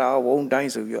တော့တခါတော့ဝုန်းတို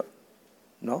င်းဆိုပြီးတော့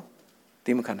နော်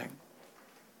သိမခံနိုင်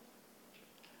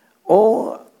အိုး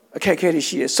အခက်အခဲတွေ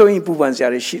ရှိတယ်စိုးရင်ပူပန်စရာ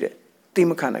တွေရှိတယ်သိ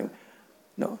မခံနိုင်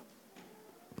နော်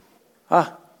ဟာ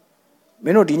မ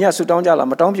င်းတို့ဒီညစွတ်တောင်းကြလား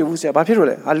မတောင်းပြဘူးဆရာဘာဖြစ်လို့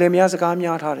လဲဟာလင်မယားစကား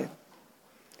များထားတယ်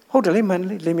ဟုတ်တယ်လေမန်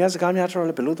လေးလင်မယားစကားများထားတ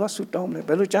ယ်ဘယ်လိုသွားစွတ်တောင်းမလဲဘ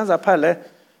ယ်လိုကျမ်းစာဖတ်လဲ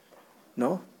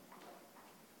နော်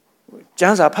ကျ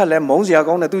မ်းစာဖတ်လဲမုန်းစရာ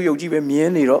ကောင်းတဲ့သူ့ယုတ်ကြီးပဲမြင်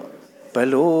နေတော့ဘယ်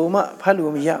လိုမှဖတ်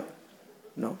လို့မရ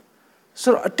နော်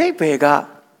ဆိုတော့အတိတ်ဘယ်က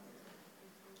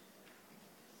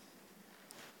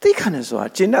သိခံနေဆိုတာ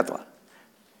ကျင့်တတ်သွား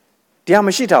တရားမ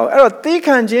ရှိတာအဲ့တော့သိ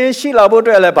ခံခြင်းရှိလာဖို့အ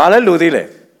တွက်လည်းဘာလဲလိုသေးလဲ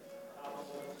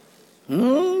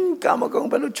ကာမဂုဏ်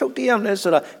ဘယ်လိုချုပ်တရားမလဲ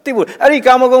ဆိုတာသိဖို့အဲ့ဒီ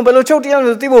ကာမဂုဏ်ဘယ်လိုချုပ်တရားမ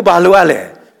လဲသိဖို့ဘာလိုရလဲ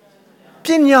ပ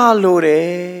ညာလိုတယ်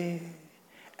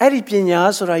အဲ့ဒီပညာ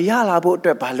ဆိုတာရလာဖို့အတွ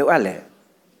က်ဘာလိုအပ်လဲ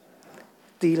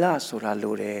သီလဆိုတာ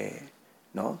လိုတယ်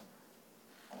နော်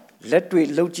လက်တွေ့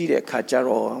လှုပ်ကြည့်တဲ့အခါကျ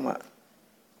တော့မှ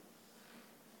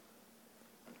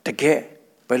တကယ်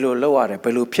ဘယ်လိုလုပ်ရတယ်ဘ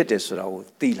ယ်လိုဖြစ်တယ်ဆိုတာကို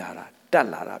သိလာတာတတ်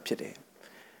လာတာဖြစ်တယ်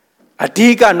အဓိ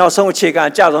ကနောက်ဆုံးအခြေခံ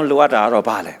အကျဆုံးလိုအပ်တာကတော့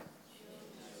ဘာလဲ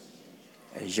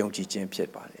ယုံကြည်ခြင်းဖြစ်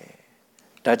ပါတယ်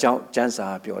ဒါကြောင့်ကျမ်းစာ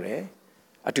ပြောတယ်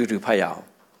အတူတူဖတ်ရအောင်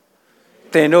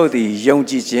သင်တို့သည်ယုံ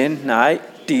ကြည်ခြင်း၌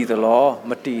တည်သလော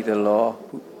မတည်သလော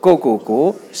ကို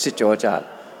စစ်ကြောကြ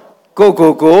ကို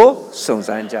စုံစ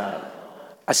မ်းကြ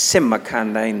အစစ်မခံ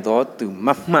နိုင်သောသူမ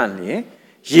မှန်လျင်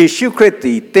ယေရှုခရစ်သ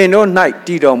ည်သင်တို့၌တ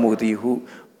ည်တော်မူသည်ဟု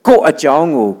ကိုအကြောင်း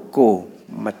ကို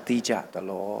မသိကြသ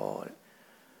လောတဲ့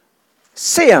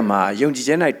စစ်ရမှာယုံကြည်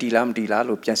ခြင်း၌တည်လားမတည်လား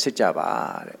လို့ပြန်စစ်ကြပါ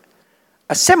တဲ့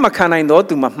အစစ်မခံနိုင်သော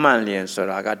သူမမှန်လျင်ဆို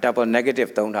တာက double negative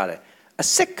သုံးထားတယ်အ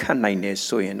စစ်ခံနိုင်နေ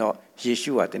ဆိုရင်တော့ယေ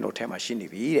ရှုကသင်တို့ထဲမှာရှိနေ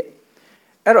ပြီတဲ့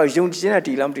အဲ့တော့ယုံကြည်ခြင်းနဲ့တ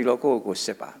ည်လားမတည်လို့ကိုစ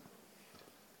စ်ပါ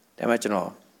ဒါမှကျွန်တော်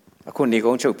အခုနေ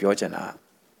ကုန်းချုပ်ပြောချင်တာ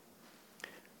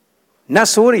နတ်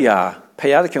ဆိုးတွေဟာဖ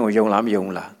ခင်သခင်ကိုယုံလားမယုံ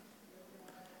လား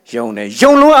ယုံတယ်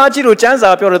ယုံလို့အားကြီးလို့ကျမ်းစာ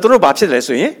ပြောတယ်သူတို့ဘာဖြစ်လဲ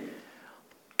ဆိုရင်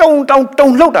တုံ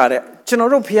လှုပ်တာတဲ့ကျွန်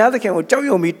တော်တို့ဖခင်သခင်ကိုကြောက်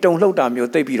ရွံ့ပြီးတုံလှုပ်တာ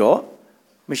မျိုးသိပြီးတော့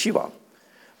မရှိပါဘူး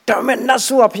ဒါပေမဲ့နတ်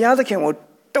ဆိုးကဖခင်သခင်ကို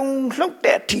တုံလှုပ်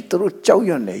တဲ့အထိသူတို့ကြောက်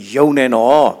ရွံ့တယ်ယုံတယ်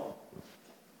နော်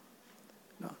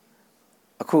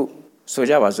အခုဆို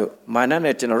ကြပါစို့မာန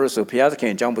နဲ့ကျွန်တော်တို့ဆိုဖခင်သခ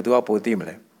င်အကြောင်းဘယ်သူကပိုသိမ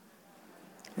လဲ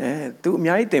သူအ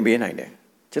များကြီးသင်ပေးနိုင်တယ်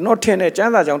ကျွန်တော်ထင်တယ်ကျ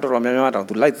မ်းစာကြောင့်တော်တော်များများတောင်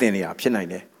သူလိုက်သင်နေတာဖြစ်နိုင်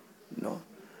တယ်နော်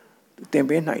သူသင်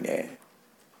ပေးနိုင်တယ်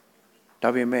ဒါ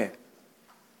ပေမဲ့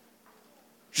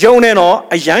ယုံနေတော့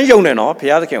အယမ်းယုံနေတော့ဘု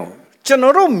ရားသခင်ကိုကျွန်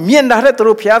တော်တို့မြင်တာတဲ့သူ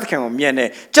တို့ဘုရားသခင်ကိုမြင်တယ်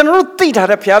ကျွန်တော်တို့သိတာ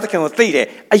တဲ့ဘုရားသခင်ကိုသိတယ်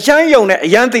အယမ်းယုံတယ်အ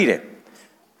ယမ်းသိတယ်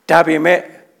ဒါပေမဲ့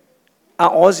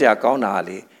အံ့ဩစရာကောင်းတာ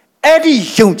လေအဲ့ဒီ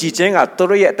ယုံကြည်ခြင်းကသူ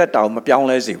တို့ရဲ့အသက်တာကိုမပြောင်း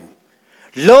လဲစေဘူး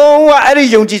လုံးဝအဲ့ဒီ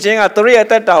ယုံကြည်ခြင်းကသူတို့ရဲ့အ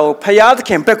သက်တာကိုဘုရားသခ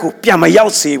င်ဘက်ကိုပြန်မရော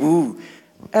က်စေဘူး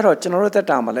အဲ့တော့ကျွန်တော်တို့အသက်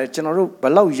တာမှာလဲကျွန်တော်တို့ဘ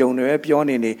လောက်ယုံနေပဲပြော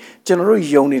နေကျွန်တော်တို့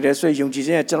ယုံနေတဲ့ဆိုယုံကြည်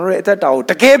ခြင်းကကျွန်တော်တို့ရဲ့အသက်တာကို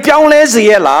တကယ်ပြောင်းလဲစေ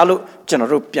ရလားလို့ကျွန်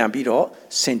တော်တို့ပြန်ပြီးတော့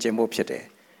ဆင်ခြင်ဖို့ဖြစ်တယ်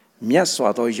မြတ်စွာ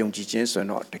သောယုံကြည်ခြင်းဆိုရင်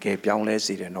တော့တကယ်ပြောင်းလဲ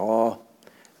စေတယ်နော်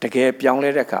တကယ်ပြောင်းလဲ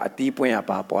တဲ့အခါအတီးပွင့်ရ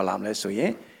ပါပေါ်လာမလဲဆိုရ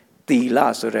င်သီလ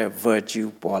ဆိုတဲ့ virtue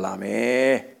ပေါ်လာမ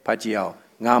ယ်ဖတ်ကြည့်အောင်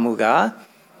ငါမူကား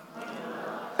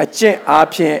အကျင့်အား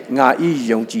ဖြင့်ငါဤ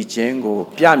ယုံကြည်ခြင်းကို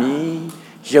ပြမည်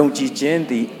ယုံကြည်ခြင်း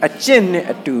သည်အကျင့်နှင့်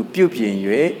အတူပြုပြင်၍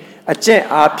အကျင့်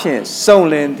အားဖြင့်စုံ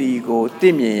လင်သည်ကိုသိ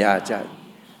မြင်ရကြ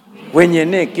ဝိညာဉ်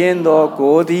နှင့်ကင်းသော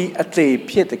ကိုယ်သည်အသေး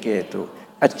ဖြစ်တဲ့ကဲ့သို့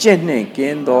အကျင့်နှင့်က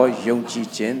င်းသောယုံကြည်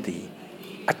ခြင်းသည်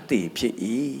အသေးဖြစ်၏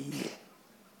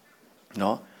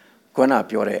နော်ခုန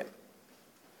ပြောတဲ့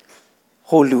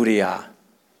ဟိုလူတွေဟာ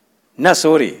နတ်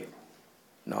ဆိုးတွေ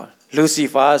နော်လူစီ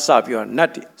ဖာစပြီးတော့နတ်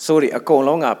ဆိုးတွေအကုန်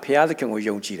လုံးကဘုရားသခင်ကို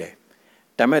ယုံကြည်တယ်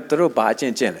ဒါပေမဲ့သူတို့ဘာအကျ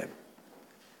င့်ကျင့်လဲ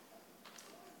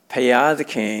ဖယားသ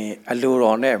ခင်အလို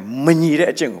တော်နဲ့မညီတဲ့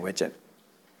အကျင့်ကိုပဲကျင့်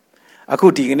အခု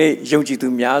ဒီကနေ့ယုံကြည်သူ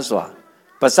များစွာ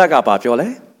ပါဇက်ကဘာပြောလဲ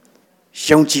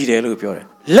ယုံကြည်တယ်လို့ပြောတယ်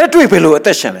လက်တွေ့ဘယ်လိုအသ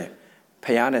က်ရှင်လဲဖ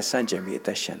ယားနဲ့ဆန့်ကျင်ပြီးအသ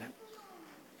က်ရှင်တယ်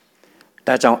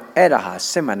ဒါကြောင့်အဲ့ဒါဟာ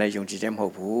စစ်မှန်တဲ့ယုံကြည်ခြင်းမဟု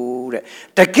တ်ဘူးတဲ့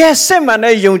တကယ်စစ်မှန်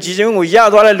တဲ့ယုံကြည်ခြင်းကိုရ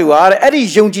သွားတဲ့လူဟာတဲ့အဲ့ဒီ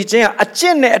ယုံကြည်ခြင်းကအကျ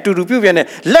င့်နဲ့အတူတူပြုပြင်တဲ့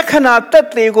လက္ခဏာသက်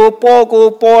သေကို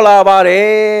ပေါ်လာပါတ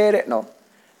ယ်တဲ့နော်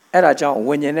အဲ့ဒါကြောင့်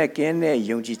ဝိညာဉ်နဲ့ကင်းတဲ့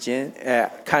ယုံကြည်ခြင်း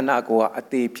ခန္ဓာကိုယ်ကအ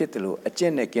သေးဖြစ်တယ်လို့အကျ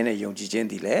င့်နဲ့ကင်းတဲ့ယုံကြည်ခြင်း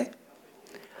ဒီလည်း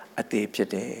အသေးဖြစ်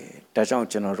တယ်ဒါကြောင့်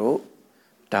ကျွန်တော်တို့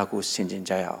ဒါကိုဆင်ခြင်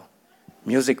ကြရအောင်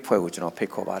music ဖွဲ့ကိုကျွန်တော်ဖိ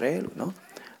တ်ခေါ်ပါတယ်လို့နော်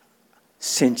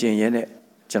ဆင်ခြင်ရင်းနဲ့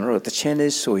ကျွန်တော်တို့တခြင်း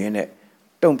လေးဆိုရင်းနဲ့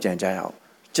တုံ့ပြန်ကြရအောင်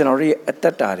ကျွန်တော်တို့ရဲ့အတ္တ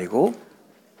တာတွေကို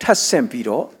ထပ်ဆင့်ပြီး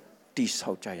တော့တိ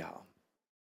ဆောက်ကြရအောင်